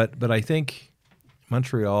 But I think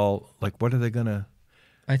Montreal, like, what are they gonna?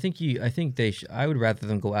 I would rather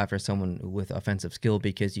them go after someone with offensive skill,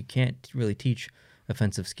 because you can't really teach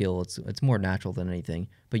offensive skill. It's more natural than anything,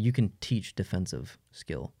 but you can teach defensive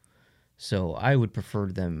skill. So I would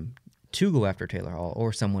prefer them to go after Taylor Hall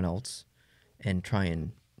or someone else and try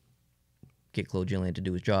and get Claude Julien to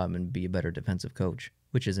do his job and be a better defensive coach,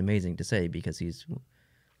 which is amazing to say because he's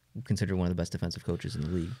considered one of the best defensive coaches in the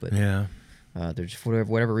league. But Yeah. There's for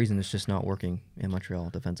whatever reason, it's just not working in Montreal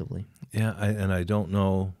defensively. Yeah, and I don't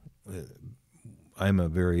know. I'm a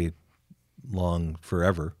very long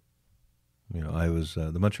forever. I was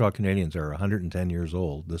the Montreal Canadiens are 110 years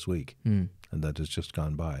old this week, and that has just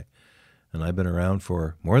gone by. And I've been around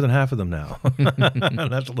for more than half of them now.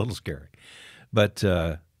 That's a little scary. But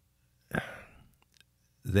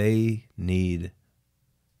they need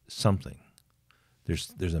something.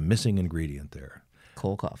 There's a missing ingredient there.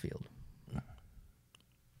 Cole Caulfield.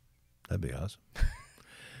 That'd be awesome.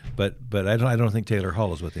 but I don't think Taylor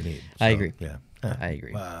Hall is what they need. So, I agree. Yeah. I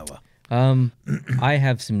agree. Wow. I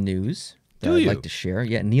have some news that I'd like to share.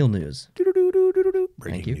 Yeah, Neil news.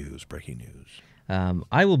 Breaking news.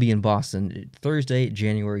 I will be in Boston Thursday,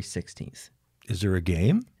 January 16th. Is there a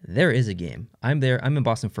game? There is a game. I'm there. I'm in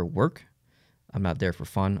Boston for work. I'm not there for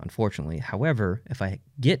fun, unfortunately. However, if I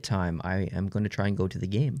get time, I am going to try and go to the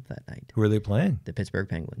game that night. Who are they playing? The Pittsburgh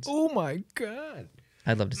Penguins. Oh, my God.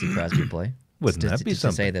 I'd love to see Crosby play. Wouldn't that be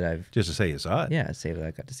something? To say that I've just to say you saw it. Yeah, say that I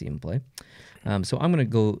got to see him play. So I'm gonna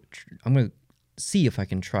go. I'm gonna see if I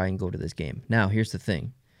can try and go to this game. Now, here's the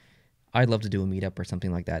thing. I'd love to do a meetup or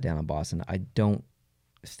something like that down in Boston. I don't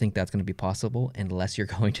think that's going to be possible unless you're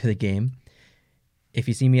going to the game. If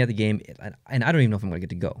you see me at the game, and I don't even know if I'm going to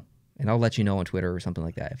get to go, and I'll let you know on Twitter or something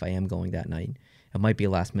like that if I am going that night. It might be a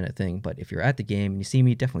last minute thing, but if you're at the game and you see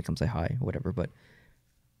me, definitely come say hi or whatever. But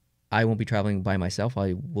I won't be traveling by myself.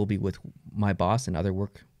 I will be with my boss and other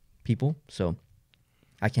work people. So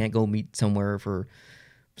I can't go meet somewhere for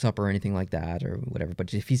supper or anything like that or whatever.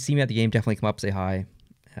 But if you see me at the game, definitely come up, say hi,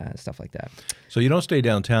 stuff like that. So you don't stay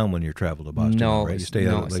downtown when you travel to Boston, no, right? You stay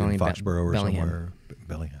out like in Foxborough or Bellingham. somewhere.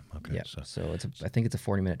 Bellingham, okay. Yeah, so I think it's a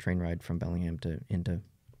 40-minute train ride from Bellingham into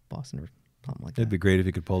Boston or something like that. It'd be great if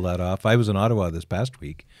you could pull that off. I was in Ottawa this past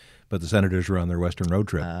week, but the Senators were on their Western road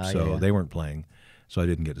trip, so they weren't playing. So I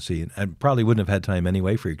didn't get to see it. I probably wouldn't have had time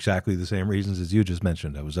anyway for exactly the same reasons as you just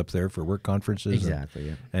mentioned. I was up there for work conferences.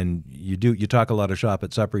 Exactly, and you talk a lot of shop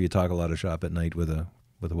at supper, you talk a lot of shop at night with a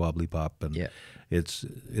wobbly pop, and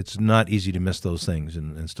it's not easy to miss those things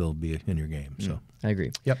and still be in your game. So I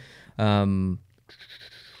agree. Yep.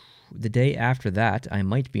 The day after that, I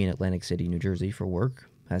might be in Atlantic City, New Jersey for work.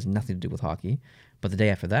 Has nothing to do with hockey. But the day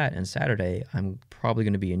after that, and Saturday, I'm probably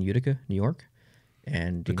going to be in Utica, New York.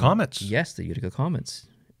 And the Comets. Yes, the Utica Comets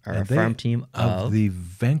are a farm team of the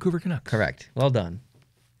Vancouver Canucks. Correct. Well done.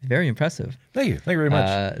 Very impressive. Thank you very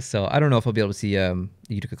much. So I don't know if I'll be able to see the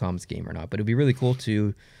Utica Comets game or not, but it'd be really cool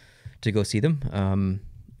to go see them.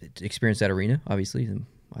 To experience that arena, obviously.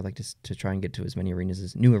 I'd like to try and get to as many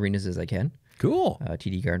new arenas as I can. Cool.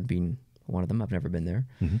 TD Garden being one of them. I've never been there.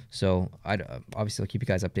 Mm-hmm. So obviously I'll keep you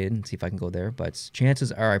guys updated and see if I can go there. But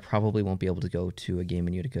chances are I probably won't be able to go to a game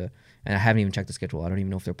in Utica. And I haven't even checked the schedule. I don't even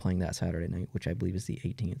know if they're playing that Saturday night, which I believe is the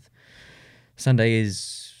 18th. Sunday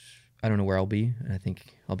is, I don't know where I'll be. I think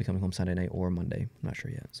I'll be coming home Sunday night or Monday. I'm not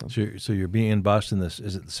sure yet. So you're being in Boston is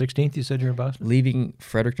it the 16th you said you're in Boston? Leaving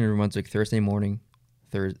Fredericton, Brunswick Thursday morning,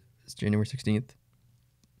 January 16th.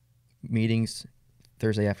 Meetings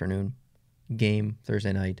Thursday afternoon. Game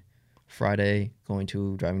Thursday night. Friday, driving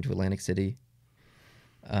to Atlantic City.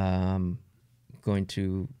 Going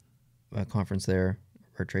to a conference there,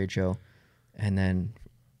 or trade show, and then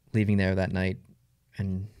leaving there that night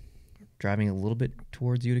and driving a little bit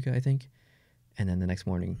towards Utica, I think. And then the next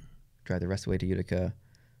morning, drive the rest of the way to Utica,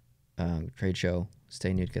 trade show, stay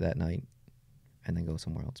in Utica that night, and then go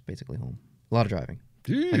somewhere else, basically home. A lot of driving.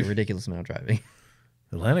 Like a ridiculous amount of driving.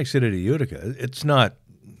 Atlantic City to Utica. It's not,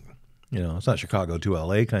 it's not Chicago to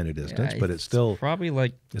LA kind of distance, but it's still probably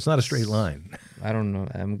like, it's not a straight line. I don't know.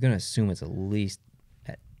 I'm going to assume it's at least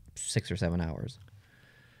at 6 or 7 hours.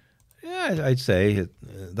 Yeah, I'd say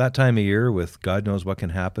that time of year with God knows what can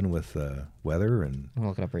happen with weather. And I'm going to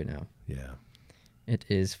look it up right now. Yeah. It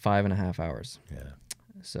is 5.5 hours. Yeah.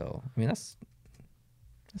 So, I mean, that's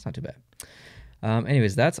not too bad.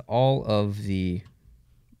 Anyways, that's all of the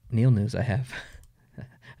Neil news I have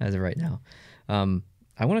as of right now.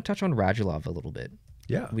 I want to touch on Radulov a little bit.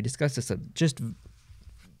 Yeah. We discussed this just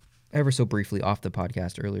ever so briefly off the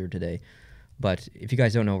podcast earlier today. But if you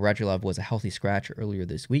guys don't know, Radulov was a healthy scratch earlier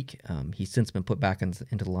this week. He's since been put back into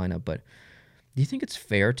the lineup. But do you think it's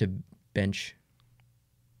fair to bench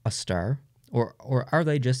a star? Or are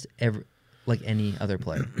they just like any other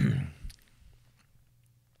player?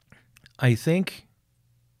 I think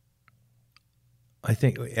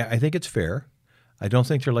it's fair. I don't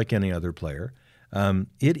think they're like any other player.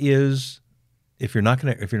 It is if you're not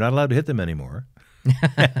allowed to hit them anymore,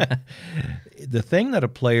 The thing that a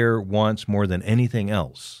player wants more than anything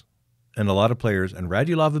else, and a lot of players, and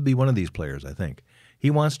Radulov would be one of these players, I think, he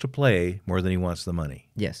wants to play more than he wants the money.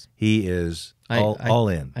 Yes. He is all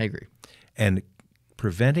in. I agree. And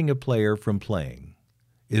preventing a player from playing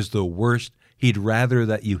is the worst. He'd rather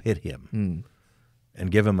that you hit him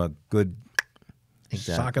and give him a good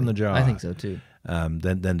sock in the jaw. I think so, too.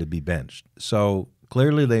 Than to be benched. So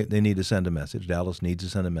clearly they need to send a message. Dallas needs to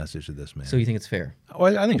send a message to this man. So you think it's fair? Oh,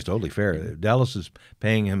 I think it's totally fair. Dallas is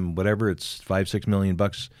paying him whatever, it's $5-6 million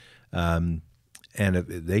bucks, and if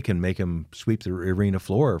they can make him sweep the arena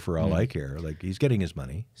floor for all I care. Like, he's getting his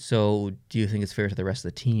money. So do you think it's fair to the rest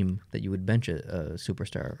of the team that you would bench a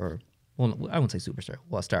superstar, or, well, I wouldn't say superstar,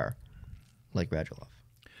 well, a star like Radulov?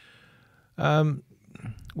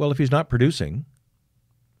 Well, if he's not producing,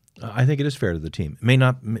 I think it is fair to the team.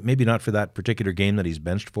 Maybe not for that particular game that he's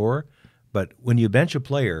benched for, but when you bench a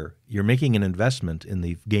player, you're making an investment in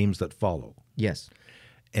the games that follow. Yes.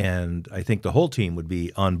 And I think the whole team would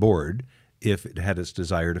be on board if it had its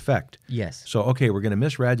desired effect. Yes. So, okay, we're going to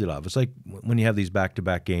miss Radulov. It's like when you have these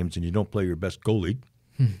back-to-back games and you don't play your best goalie.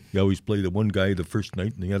 You always play the one guy the first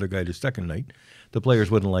night and the other guy the second night. The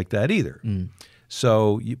players wouldn't like that either.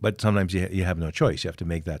 So, but sometimes you have no choice. You have to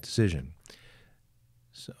make that decision.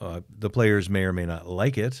 So, the players may or may not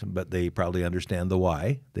like it, but they probably understand the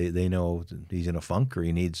why. They know he's in a funk, or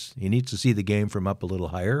he needs to see the game from up a little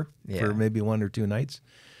higher for maybe 1 or 2 nights.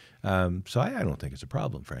 So I don't think it's a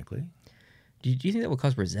problem, frankly. Do you think that would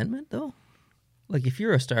cause resentment, though? Like, if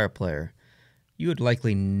you're a star player, you would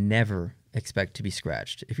likely never expect to be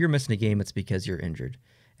scratched. If you're missing a game, it's because you're injured.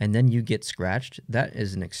 And then you get scratched, that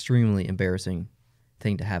is an extremely embarrassing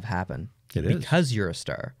thing to have happen. It is. Because you're a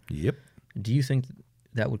star. Yep. Do you think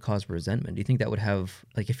that would cause resentment? Do you think that would have,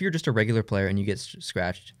 like, if you're just a regular player and you get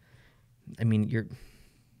scratched, I mean,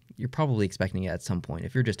 you're probably expecting it at some point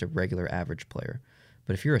if you're just a regular average player.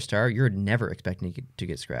 But if you're a star, you're never expecting to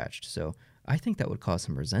get scratched. So I think that would cause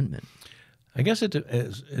some resentment. I guess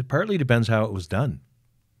it partly depends how it was done.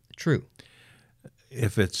 True.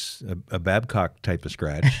 If it's a Babcock type of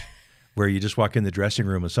scratch, where you just walk in the dressing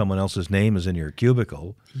room and someone else's name is in your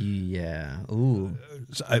cubicle. Yeah. Ooh.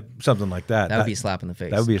 Something like that. That would be a slap in the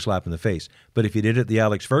face. That would be a slap in the face. But if you did it the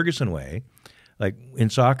Alex Ferguson way, like in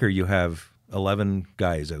soccer, you have 11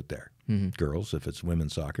 guys out there. Girls, if it's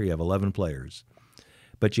women's soccer, you have 11 players.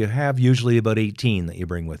 But you have usually about 18 that you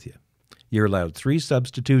bring with you. You're allowed 3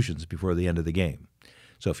 substitutions before the end of the game.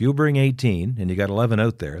 So if you bring 18 and you got 11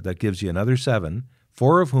 out there, that gives you another 7,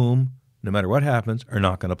 4 of whom, no matter what happens, are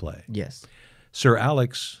not going to play. Yes. Sir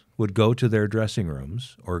Alex would go to their dressing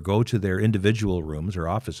rooms or go to their individual rooms or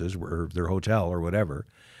offices or their hotel or whatever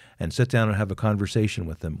and sit down and have a conversation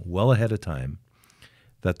with them well ahead of time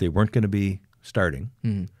that they weren't going to be starting,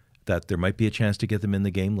 that there might be a chance to get them in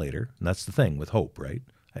the game later. And that's the thing with hope, right?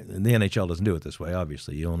 And the NHL doesn't do it this way,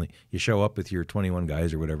 obviously. You show up with your 21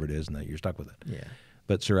 guys or whatever it is, and that you're stuck with it. Yeah.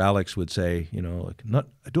 But Sir Alex would say,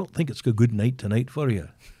 I don't think it's a good night tonight for you.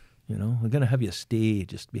 We're going to have you stay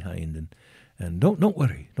just behind, and don't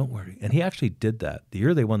worry. And he actually did that the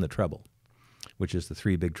year they won the treble, which is the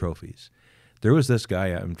 3 big trophies. There was this guy,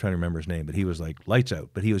 I'm trying to remember his name, but he was like lights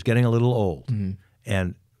out, but he was getting a little old.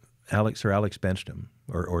 And Sir Alex benched him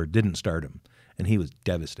or didn't start him, and he was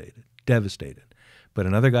devastated. But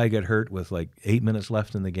another guy got hurt with like 8 minutes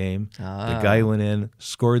left in the game. The guy went in,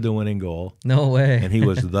 scored the winning goal. No way. And he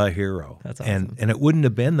was the hero. That's awesome. And it wouldn't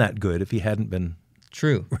have been that good if he hadn't been.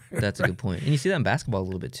 True. That's a good point. And you see that in basketball a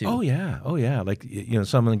little bit too. Oh yeah. Like,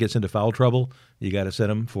 someone gets into foul trouble, you got to sit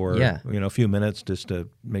him for a few minutes just to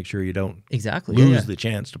make sure you don't lose the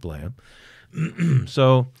chance to play him.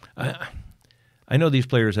 So I know these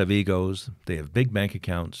players have egos. They have big bank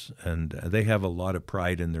accounts, and they have a lot of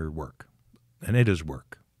pride in their work. And it is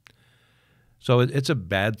work. So it's a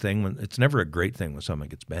bad thing. It's never a great thing when someone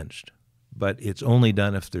gets benched. But it's only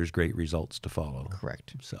done if there's great results to follow.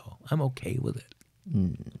 Correct. So I'm okay with it.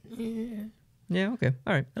 Yeah, okay.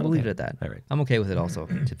 All right. We'll leave it at that. All right. I'm okay with it also,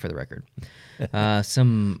 for the record.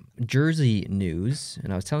 Some jersey news,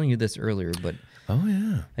 and I was telling you this earlier, but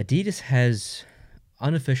Adidas has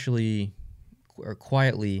unofficially or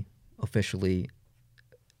quietly officially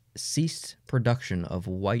ceased production of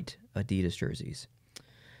white Adidas jerseys.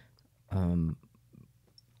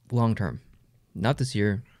 Long term. Not this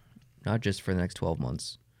year, not just for the next 12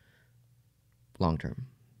 months. Long term.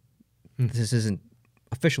 This isn't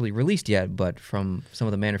officially released yet, but from some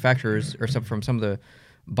of the manufacturers or from some of the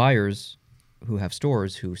buyers who have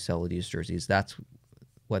stores who sell Adidas jerseys, that's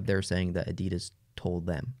what they're saying that Adidas told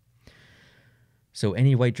them. So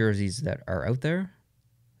any white jerseys that are out there,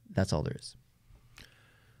 that's all there is.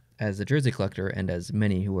 as a jersey collector, and as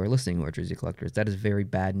many who are listening who are jersey collectors, that is very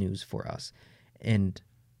bad news for us. And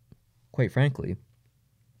quite frankly,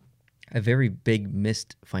 a very big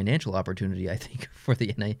missed financial opportunity, I think, for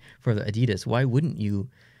the Adidas. Why wouldn't you,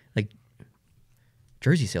 like,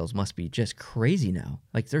 jersey sales must be just crazy now.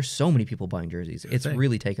 Like, there's so many people buying jerseys. It's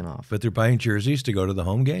really taken off. But they're buying jerseys to go to the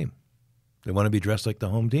home game. They want to be dressed like the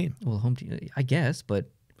home team. Well, home team, I guess,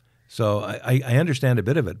 but... So I understand a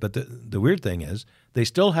bit of it, but the weird thing is they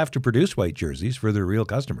still have to produce white jerseys for their real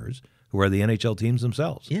customers, who are the NHL teams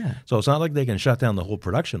themselves. Yeah. So it's not like they can shut down the whole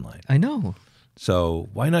production line. I know. So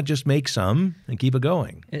why not just make some and keep it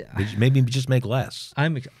going? Maybe just make less.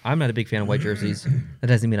 I'm not a big fan of white jerseys. That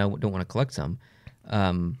doesn't mean I don't want to collect some.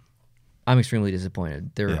 I'm extremely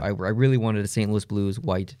disappointed. I really wanted a St. Louis Blues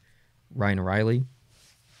white Ryan O'Reilly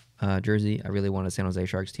jersey. I really wanted a San Jose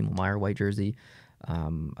Sharks Timo Meier white jersey.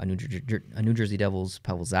 A New Jersey Devils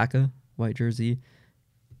Pavel Zacha white jersey.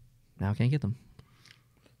 Now I can't get them.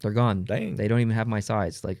 They're gone. Dang. They don't even have my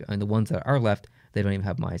size. Like, and the ones that are left, they don't even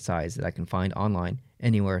have my size that I can find online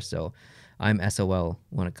anywhere. So I'm SOL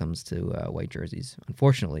when it comes to white jerseys,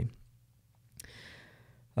 unfortunately.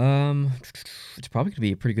 It's probably going to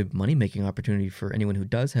be a pretty good money-making opportunity for anyone who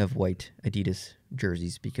does have white Adidas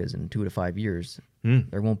jerseys, because in 2 to 5 years,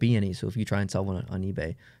 there won't be any. So if you try and sell one on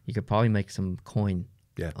eBay, you could probably make some coin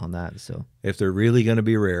on that. So if they're really going to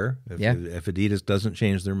be rare, if Adidas doesn't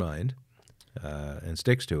change their mind and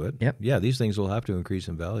sticks to it, these things will have to increase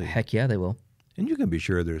in value. Heck yeah, they will. And you can be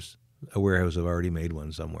sure there's a warehouse that already made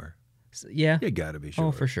one somewhere. Yeah. You got to be sure.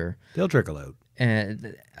 Oh, for sure. They'll trickle out.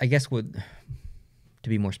 And I guess to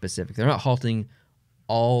be more specific, they're not halting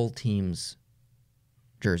all teams'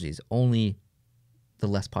 jerseys, only the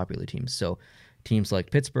less popular teams. So teams like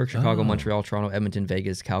Pittsburgh, Chicago, Montreal, Toronto, Edmonton,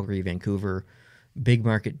 Vegas, Calgary, Vancouver, big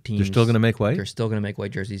market teams. They're still going to make white? They're still going to make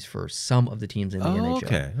white jerseys for some of the teams in the NHL.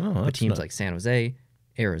 Okay. But teams like San Jose,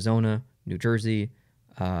 Arizona, New Jersey,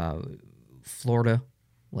 Florida,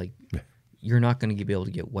 like, you're not going to be able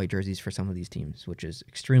to get white jerseys for some of these teams, which is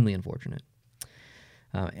extremely unfortunate.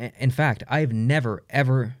 In fact, I've never,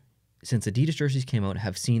 ever, since Adidas jerseys came out,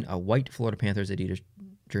 have seen a white Florida Panthers Adidas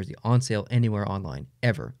jersey on sale anywhere online,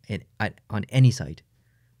 ever, on any site.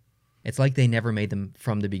 It's like they never made them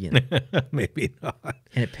from the beginning. Maybe not.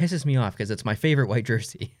 And it pisses me off because it's my favorite white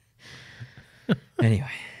jersey.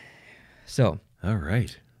 Anyway, so. All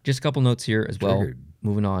right. Just a couple notes here as well,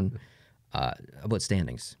 moving on, about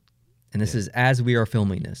standings. And this is as we are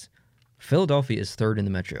filming this. Philadelphia is third in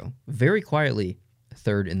the Metro. Very quietly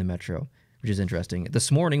third in the Metro, which is interesting.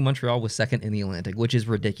 This morning, Montreal was second in the Atlantic, which is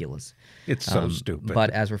ridiculous. It's so stupid. But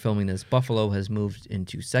as we're filming this, Buffalo has moved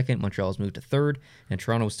into second, Montreal has moved to third, and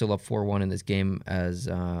Toronto is still up 4-1 in this game as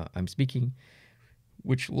I'm speaking,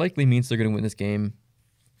 which likely means they're going to win this game.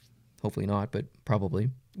 Hopefully not, but probably,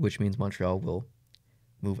 which means Montreal will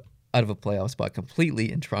move out of a playoff spot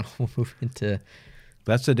completely, and Toronto will move into...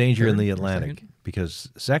 That's the danger in the Atlantic, because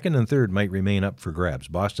second and third might remain up for grabs.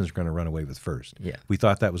 Boston's going to run away with first. Yeah. We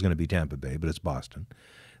thought that was going to be Tampa Bay, but it's Boston.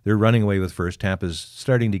 They're running away with first. Tampa's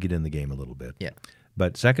starting to get in the game a little bit. Yeah.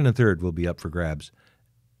 But second and third will be up for grabs,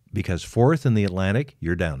 because fourth in the Atlantic,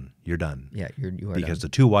 you're done. You're done. Yeah, you are because done. the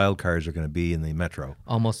 2 wild cards are going to be in the Metro.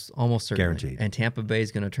 Almost certainly. Guaranteed. And Tampa Bay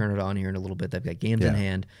is going to turn it on here in a little bit. They've got games in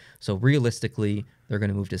hand. So realistically, they're going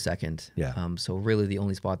to move to second. Yeah. So really the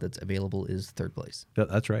only spot that's available is third place.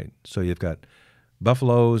 That's right. So you've got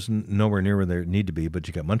Buffalo's nowhere near where they need to be, but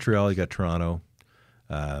you got Montreal, you got Toronto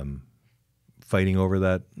fighting over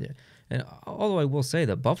that. Yeah. And although I will say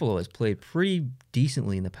that Buffalo has played pretty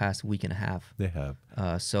decently in the past week and a half. They have.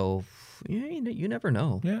 So you never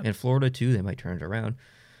know. Yeah. And Florida, too, they might turn it around.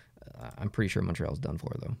 I'm pretty sure Montreal's done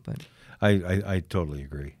for, though. But I totally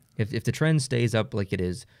agree. If the trend stays up like it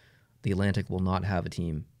is, the Atlantic will not have a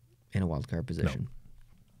team in a wild card position.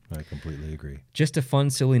 No, I completely agree. Just a fun,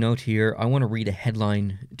 silly note here. I want to read a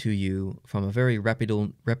headline to you from a very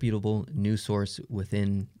reputable news source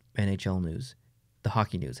within NHL news. The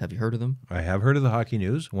Hockey News. Have you heard of them? I have heard of the Hockey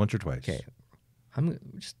News once or twice. Okay.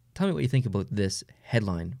 Just tell me what you think about this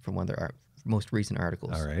headline from one of their most recent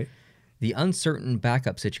articles. All right. The uncertain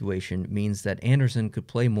backup situation means that Anderson could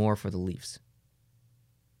play more for the Leafs.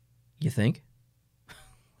 You think?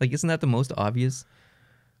 Like, isn't that the most obvious?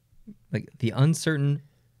 Like, the uncertain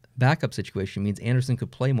backup situation means Anderson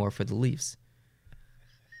could play more for the Leafs.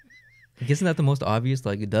 Like, isn't that the most obvious?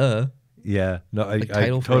 Like, duh. Yeah, no, I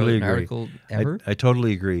title for totally an agree. article ever? I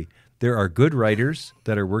totally agree. There are good writers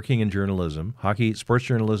that are working in journalism, hockey, sports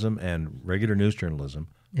journalism, and regular news journalism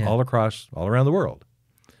all around the world.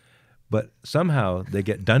 But somehow they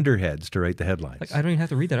get dunderheads to write the headlines. Like, I don't even have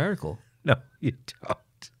to read that article. No, you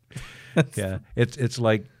don't. Yeah, it's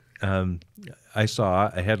like I saw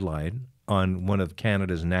a headline on one of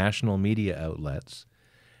Canada's national media outlets,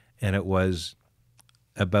 and it was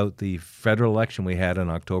about the federal election we had in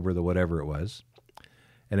October, the whatever it was.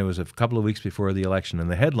 And it was a couple of weeks before the election. And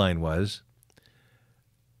the headline was,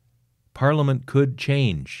 Parliament could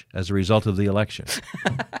change as a result of the election.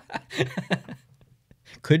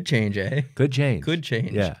 Could change, eh? Could change. Could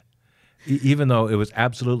change. Yeah. Even though it was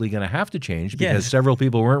absolutely going to have to change because Yes. several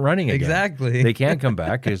people weren't running again. Exactly. They can't come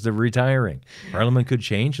back because they're retiring. Parliament could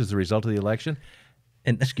change as a result of the election.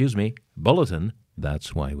 And Excuse me, bulletin,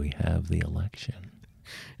 that's why we have the election.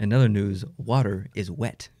 in other news, water is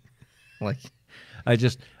wet. Like,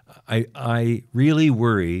 I really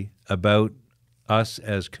worry about us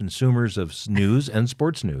as consumers of news and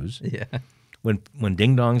sports news yeah. when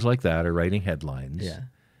ding-dongs like that are writing headlines. Yeah.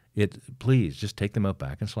 Please just take them out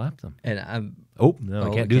back and slap them. And I'm I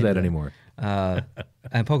can't do that anymore.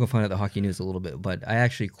 I'm poking fun at the hockey news a little bit, but I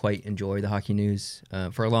actually quite enjoy the hockey news.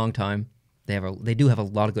 For a long time, they do have a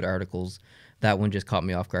lot of good articles. That one just caught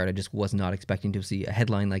me off guard. I just was not expecting to see a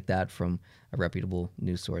headline like that from a reputable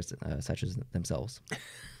news source such as themselves.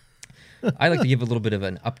 I'd like to give a little bit of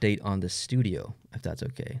an update on the studio, if that's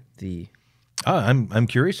okay. I'm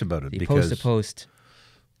curious about it The because post-to-post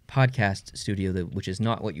podcast studio, which is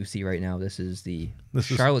not what you see right now. This is the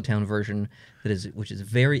Charlottetown version, which is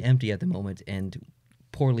very empty at the moment and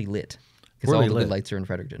poorly lit. Because all the good lights are in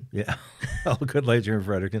Fredericton. Yeah, all the good lights are in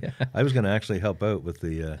Fredericton. Yeah. I was going to actually help out with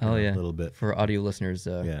the little bit. For audio listeners,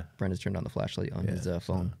 Brent has turned on the flashlight on his phone.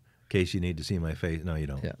 So, in case you need to see my face. No, you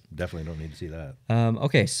don't. Yeah. Definitely don't need to see that.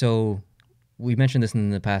 Okay, so we mentioned this in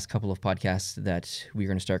the past couple of podcasts that we're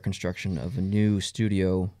going to start construction of a new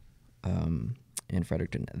studio in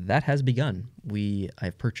Fredericton. That has begun.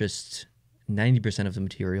 I've purchased 90% of the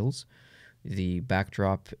materials. The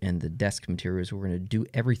backdrop and the desk materials. We're going to do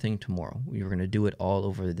everything tomorrow. We're going to do it all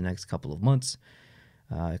over the next couple of months,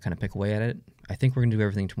 kind of pick away at it. I think we're going to do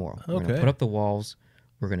everything tomorrow. We're going to put up the walls.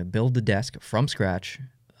 We're going to build the desk from scratch.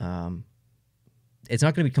 It's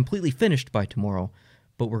not going to be completely finished by tomorrow,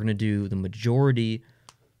 but we're going to do the majority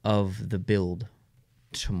of the build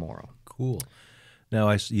tomorrow. Cool. Now,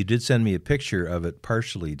 you did send me a picture of it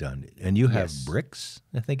partially done, and you have bricks,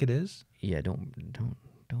 I think it is? Yeah, don't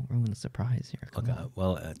ruin the surprise here.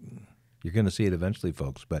 Well, you're going to see it eventually,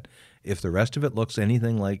 folks. But if the rest of it looks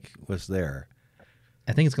anything like what's there,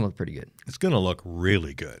 I think it's going to look pretty good. It's going to look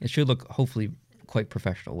really good. It should look hopefully quite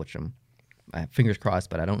professional, which I have fingers crossed,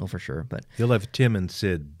 but I don't know for sure. But you'll have Tim and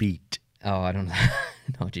Sid beat. Oh, I don't know.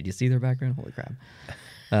 No, did you see their background? Holy crap!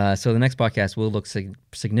 So the next podcast will look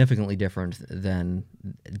significantly different than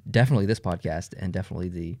definitely this podcast and definitely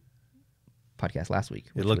the podcast last week.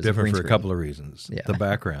 It looked different for a couple of reasons. Yeah. The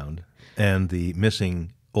background and the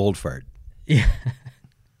missing old fart. Yeah.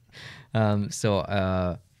 This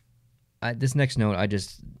next note, I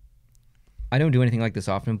don't do anything like this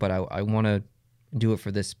often, but I want to do it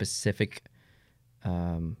for this specific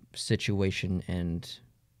situation and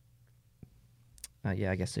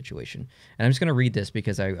situation. And I'm just going to read this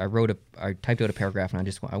because I typed out a paragraph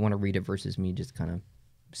and I want to read it versus me just kind of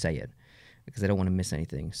say it, because I don't want to miss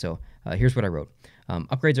anything. So here's what I wrote.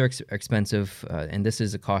 Upgrades are expensive, and this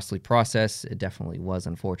is a costly process. It definitely was,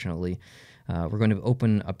 unfortunately. We're going to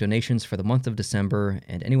open up donations for the month of December,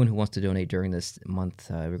 and anyone who wants to donate during this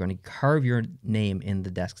month, we're going to carve your name in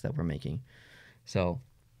the desks that we're making. So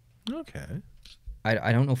okay.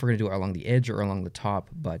 I don't know if we're going to do it along the edge or along the top,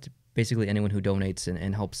 but basically anyone who donates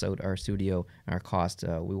and helps out our studio and our cost,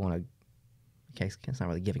 we want to, it's not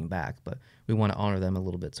really giving back, but we want to honor them a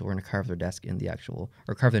little bit. So we're going to carve their desk in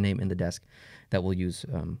carve their name in the desk that we'll use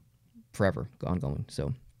forever, ongoing.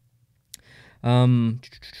 So,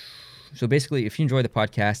 so basically, if you enjoy the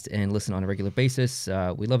podcast and listen on a regular basis,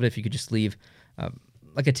 we'd love it if you could just leave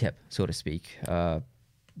like a tip, so to speak.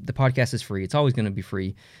 The podcast is free. It's always going to be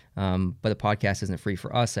free, but the podcast isn't free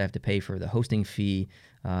for us. I have to pay for the hosting fee,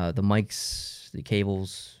 the mics, the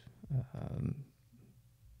cables,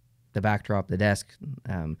 the backdrop, the desk.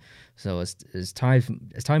 So as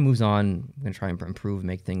time moves on, I'm going to try and improve,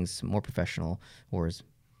 make things more professional, or as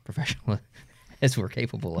professional as we're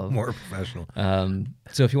capable of. More professional.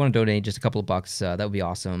 So if you want to donate just a couple of bucks, that would be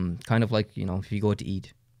awesome. Kind of like, if you go out to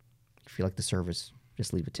eat, if you like the service,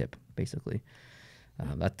 just leave a tip, basically.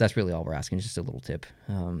 That's really all we're asking, just a little tip.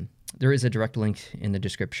 There is a direct link in the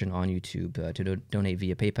description on YouTube to donate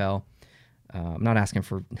via PayPal. I'm not asking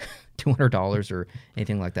for $200 or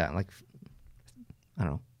anything like that. Like, I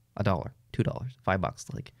don't know, $1, $2,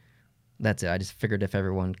 $5. Like, that's it. I just figured if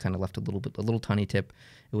everyone kind of left a little tiny tip,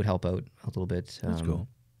 it would help out a little bit. That's cool.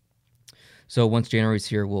 So once January's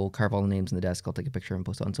here, we'll carve all the names in the desk. I'll take a picture and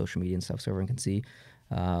post it on social media and stuff so everyone can see.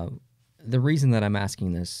 The reason that I'm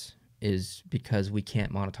asking this is because we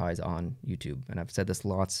can't monetize on YouTube. And I've said this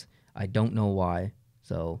lots. I don't know why.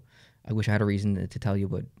 So I wish I had a reason to tell you,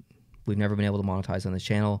 but we've never been able to monetize on this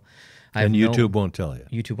channel. And YouTube won't tell you.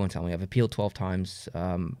 YouTube won't tell me. I've appealed 12 times.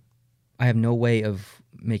 I have no way of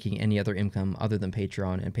making any other income other than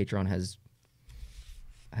Patreon, and Patreon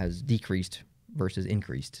has decreased versus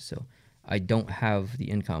increased. So I don't have the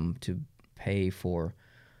income to pay for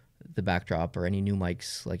the backdrop or any new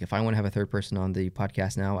mics. Like if I want to have a third person on the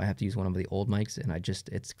podcast now, I have to use one of the old mics, and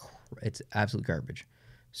it's absolute garbage.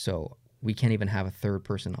 So we can't even have a third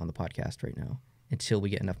person on the podcast right now until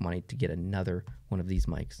we get enough money to get another one of these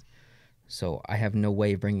mics. So I have no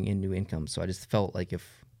way of bringing in new income. So I just felt like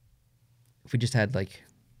if we just had like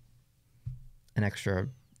an extra,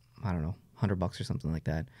 I don't know, $100 or something like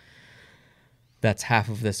that, that's half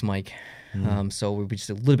of this mic. So we'd be just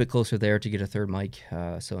a little bit closer there to get a third mic.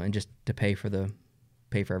 And just to pay for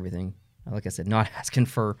everything. Like I said, not asking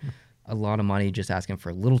for a lot of money, just asking for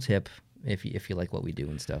a little tip if you like what we do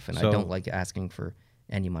and stuff. And I don't like asking for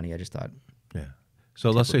any money. I just thought, yeah. So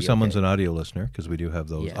let's say someone's an audio listener, because we do have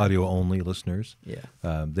those audio only listeners.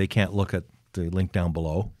 Yeah. They can't look at the link down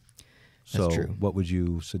below. So That's true. What would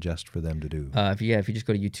you suggest for them to do? If you just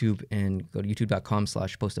go to YouTube and go to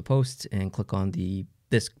youtube.com/post and click on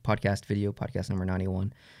this podcast video, podcast number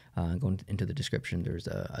 91, go into the description. There's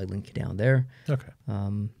a link down there. Okay.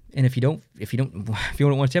 And if you don't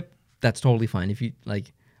want to tip, that's totally fine. If you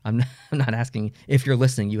like, I'm not asking if you're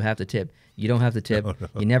listening, you have to tip. You don't have to tip. No.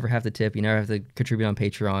 You never have to tip. You never have to contribute on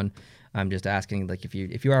Patreon. I'm just asking, like, if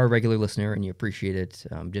you are a regular listener and you appreciate it,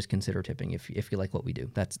 just consider tipping if you like what we do.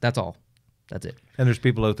 That's all. That's it. And there's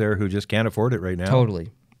people out there who just can't afford it right now. Totally.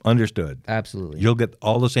 Understood. Absolutely. You'll get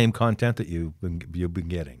all the same content that you've been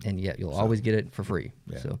getting. And yet you'll always get it for free.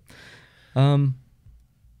 Yeah. So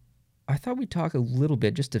I thought we'd talk a little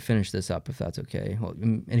bit just to finish this up, if that's okay. Well,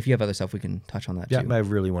 and if you have other stuff, we can touch on that too. Yeah, I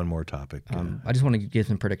have really one more topic. I just want to give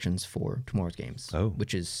some predictions for tomorrow's games,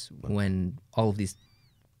 which is when all of these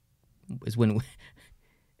when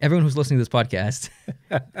everyone who's listening to this podcast,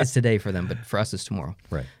 it's today for them, but for us, it's tomorrow.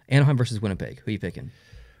 Right. Anaheim versus Winnipeg. Who are you picking?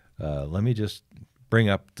 Let me just bring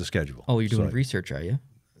up the schedule. Oh, you're doing research, are you?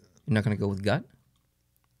 You're not going to go with gut?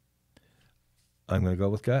 I'm going to go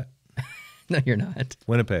with gut. No, you're not.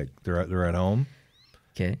 Winnipeg. They're at home.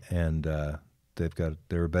 Okay. And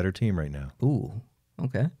they're a better team right now. Ooh.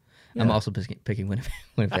 Okay. Yeah. I'm also picking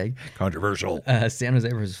Winnipeg. Controversial. San Jose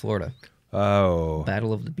versus Florida. Oh.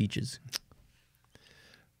 Battle of the Beaches.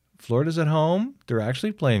 Florida's at home. They're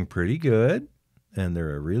actually playing pretty good, and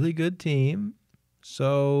they're a really good team.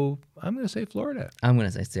 So I'm going to say Florida. I'm going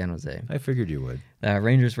to say San Jose. I figured you would.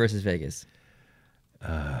 Rangers versus Vegas.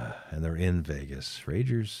 And they're in Vegas.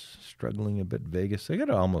 Rangers struggling a bit. Vegas, they got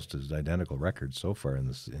almost as identical records so far in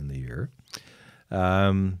the year.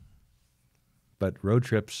 But road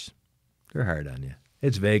trips, they're hard on you.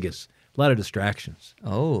 It's Vegas. A lot of distractions.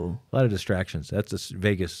 Oh. A lot of distractions. That's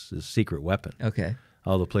Vegas' secret weapon. Okay.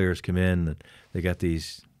 All the players come in, and they got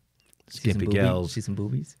these skimpy gals. See some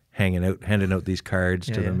boobies? Handing out these cards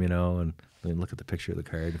to them, and then look at the picture of the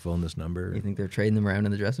card and phone this number. You think they're trading them around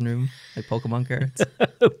in the dressing room like Pokemon cards?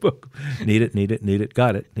 Need it.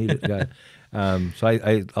 Got it.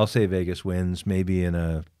 So I'll say Vegas wins, maybe in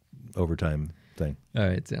a overtime thing. All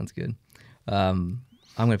right, sounds good. I'm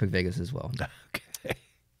going to pick Vegas as well. Okay.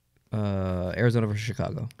 Arizona versus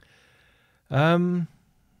Chicago.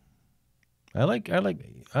 I like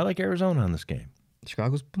Arizona on this game.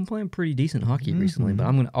 Chicago's been playing pretty decent hockey recently, but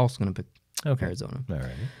I'm also going to pick Arizona. All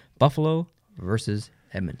right. Buffalo versus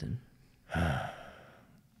Edmonton.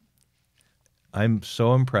 I'm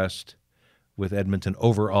so impressed with Edmonton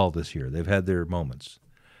overall this year. They've had their moments,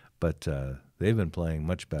 but they've been playing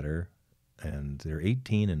much better, and they're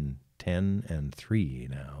 18-10-3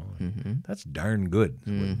 now. Mm-hmm. That's darn good.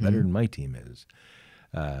 Better than my team is.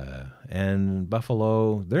 And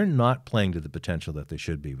Buffalo, they're not playing to the potential that they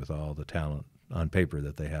should be with all the talent on paper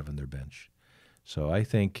that they have in their bench. So I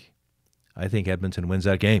think Edmonton wins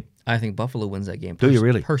that game. I think Buffalo wins that game. Do you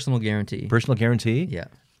really? Personal guarantee. Personal guarantee? Yeah.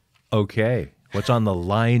 Okay. What's on the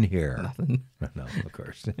line here? Nothing. No, of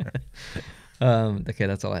course. Okay,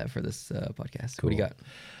 that's all I have for this podcast. Cool. What do you got?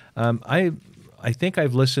 I think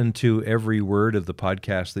I've listened to every word of the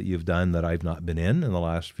podcast that you've done that I've not been in the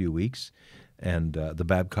last few weeks, and the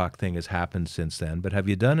Babcock thing has happened since then. But have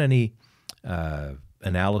you done any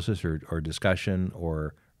analysis or discussion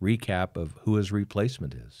or recap of who his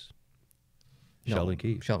replacement is? No, Sheldon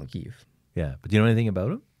Keefe. Sheldon Keefe. Yeah, but do you know anything about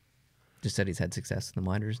him? Just said he's had success in the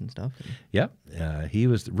minors and stuff. Yeah. He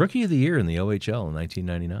was the Rookie of the Year in the OHL in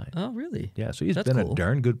 1999. Oh, really? Yeah, so he's That's been cool. a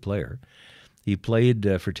darn good player. He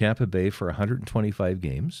played for Tampa Bay for 125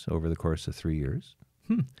 games over the course of 3 years.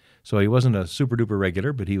 So he wasn't a super-duper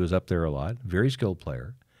regular, but he was up there a lot. Very skilled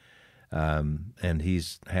player. And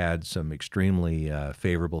he's had some extremely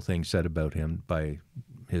favorable things said about him by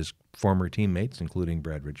his former teammates, including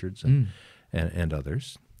Brad Richards and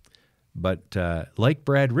others. But like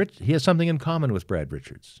he has something in common with Brad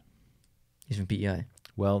Richards. He's from PEI.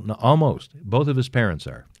 Well, no, almost. Both of his parents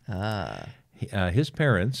are. Ah. His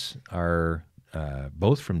parents are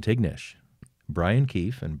both from Tignish, Brian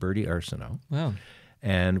Keefe and Bertie Arsenault. Wow.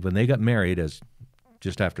 And when they got married,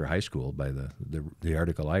 just after high school, by the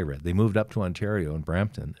article I read, they moved up to Ontario in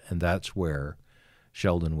Brampton, and that's where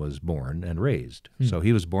Sheldon was born and raised. So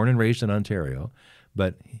he was born and raised in Ontario,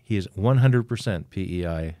 but he is 100%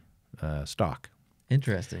 PEI stock.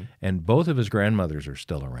 Interesting. And both of his grandmothers are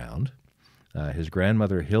still around. His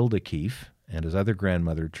grandmother, Hilda Keefe, and his other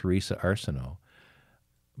grandmother, Teresa Arsenault,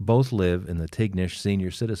 both live in the Tignish Senior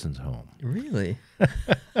Citizens Home. Really?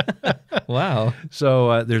 Wow.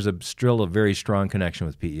 So there's still a very strong connection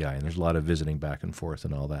with PEI, and there's a lot of visiting back and forth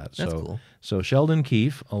and all that. That's cool. So Sheldon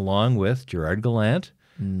Keefe, along with Gerard Gallant,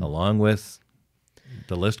 along with,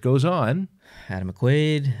 the list goes on. Adam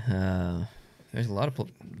McQuaid. There's a lot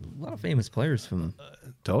of famous players from.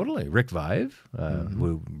 Totally. Rick Vive,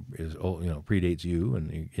 who is old, predates you,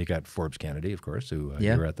 and you got Forbes Kennedy, of course, who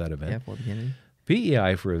you were at that event. Yeah, Forbes Kennedy.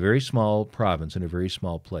 PEI, for a very small province in a very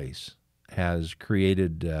small place, has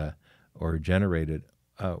created or generated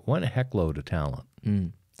one heckload of talent,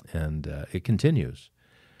 and it continues.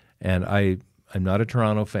 And I'm not a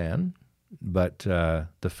Toronto fan, but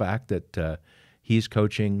the fact that he's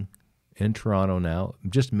coaching in Toronto now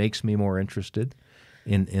just makes me more interested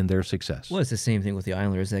in their success. Well, it's the same thing with the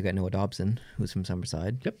Islanders. They got Noah Dobson, who's from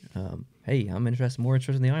Summerside. Yep. Hey, I'm more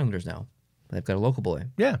interested in the Islanders now. They've got a local boy.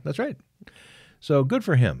 Yeah, that's right. So good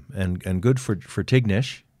for him, and good for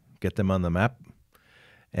Tignish. Get them on the map.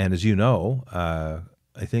 And as you know,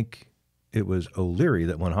 I think it was O'Leary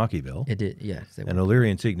that won Hockeyville. It did, yes. And O'Leary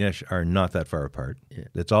and Tignish are not that far apart. Yeah.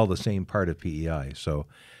 It's all the same part of PEI. So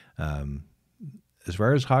as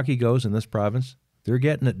far as hockey goes in this province, they're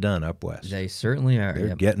getting it done up west. They certainly are.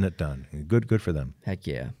 They're getting it done. Good for them. Heck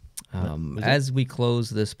yeah. As we close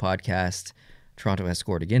this podcast, Toronto has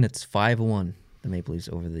scored again. It's 5-1, the Maple Leafs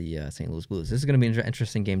over the St. Louis Blues. This is going to be an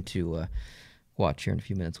interesting game to watch here in a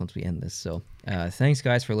few minutes once we end this. So thanks,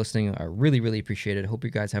 guys, for listening. I really, really appreciate it. Hope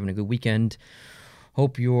you guys having a good weekend.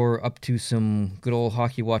 Hope you're up to some good old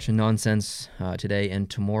hockey watching nonsense today and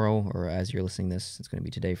tomorrow, or as you're listening this, it's going to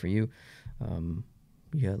be today for you.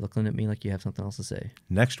 Yeah, looking at me like you have something else to say.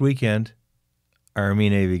 Next weekend,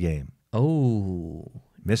 Army-Navy game. Oh.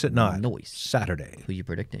 Miss it not. Nice. Saturday. Who are you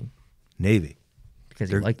predicting? Navy.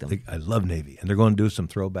 Because you like them. I love Navy. And they're going to do some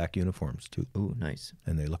throwback uniforms, too. Ooh, nice.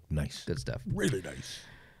 And they look nice. Good stuff. Really nice.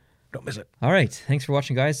 Don't miss it. All right. Thanks for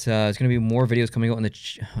watching, guys. There's going to be more videos coming out in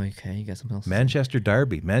the... Okay, you got something else? Manchester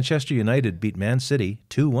Derby. Manchester United beat Man City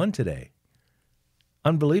 2-1 today.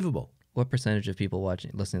 Unbelievable. What percentage of people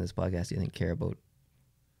listening to this podcast do you think care about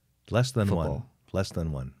Less than football? one. Less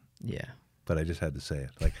than one. Yeah. But I just had to say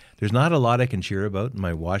it. Like, there's not a lot I can cheer about.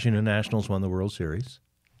 My Washington Nationals won the World Series.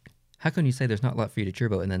 How can you say there's not a lot for you to cheer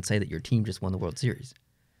about and then say that your team just won the World Series?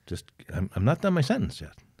 I'm not done my sentence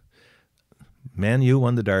yet. Man U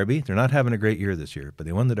won the Derby. They're not having a great year this year, but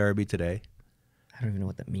they won the Derby today. I don't even know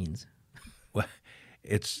what that means. Well,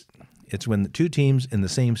 it's when the two teams in the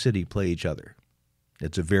same city play each other.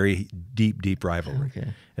 It's a very deep, deep rivalry.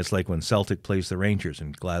 Okay. It's like when Celtic plays the Rangers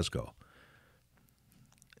in Glasgow.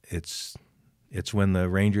 It's when the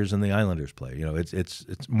Rangers and the Islanders play.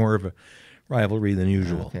 It's more of a rivalry than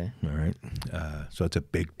usual. Okay. All right. So it's a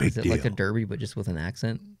big deal. Is it like a derby but just with an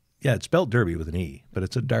accent? Yeah, it's spelled Derby with an E, but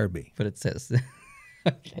it's a derby. But it says...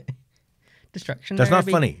 Okay. Destruction That's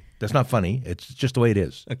derby? not funny. That's not funny. It's just the way it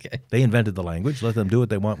is. Okay. They invented the language. Let them do what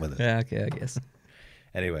they want with it. Yeah, okay, I guess.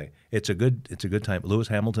 Anyway, it's a good time. Lewis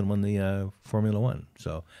Hamilton won the Formula One.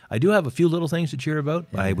 So I do have a few little things to cheer about.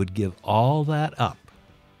 Yeah. I would give all that up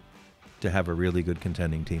to have a really good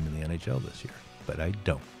contending team in the NHL this year, but I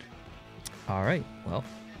don't. All right. Well,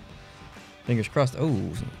 fingers crossed. Oh,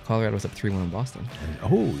 Colorado was up 3-1 in Boston.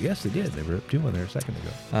 Oh, yes, they did. They were up 2-1 there a second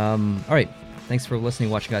ago. All right. Thanks for listening,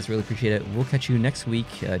 watching, guys. Really appreciate it. We'll catch you next week,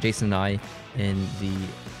 Jason and I, in the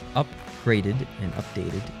upgraded and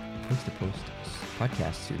updated Post to Post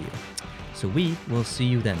podcast studio. So we will see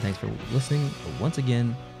you then. Thanks for listening. Once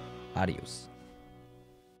again, adios.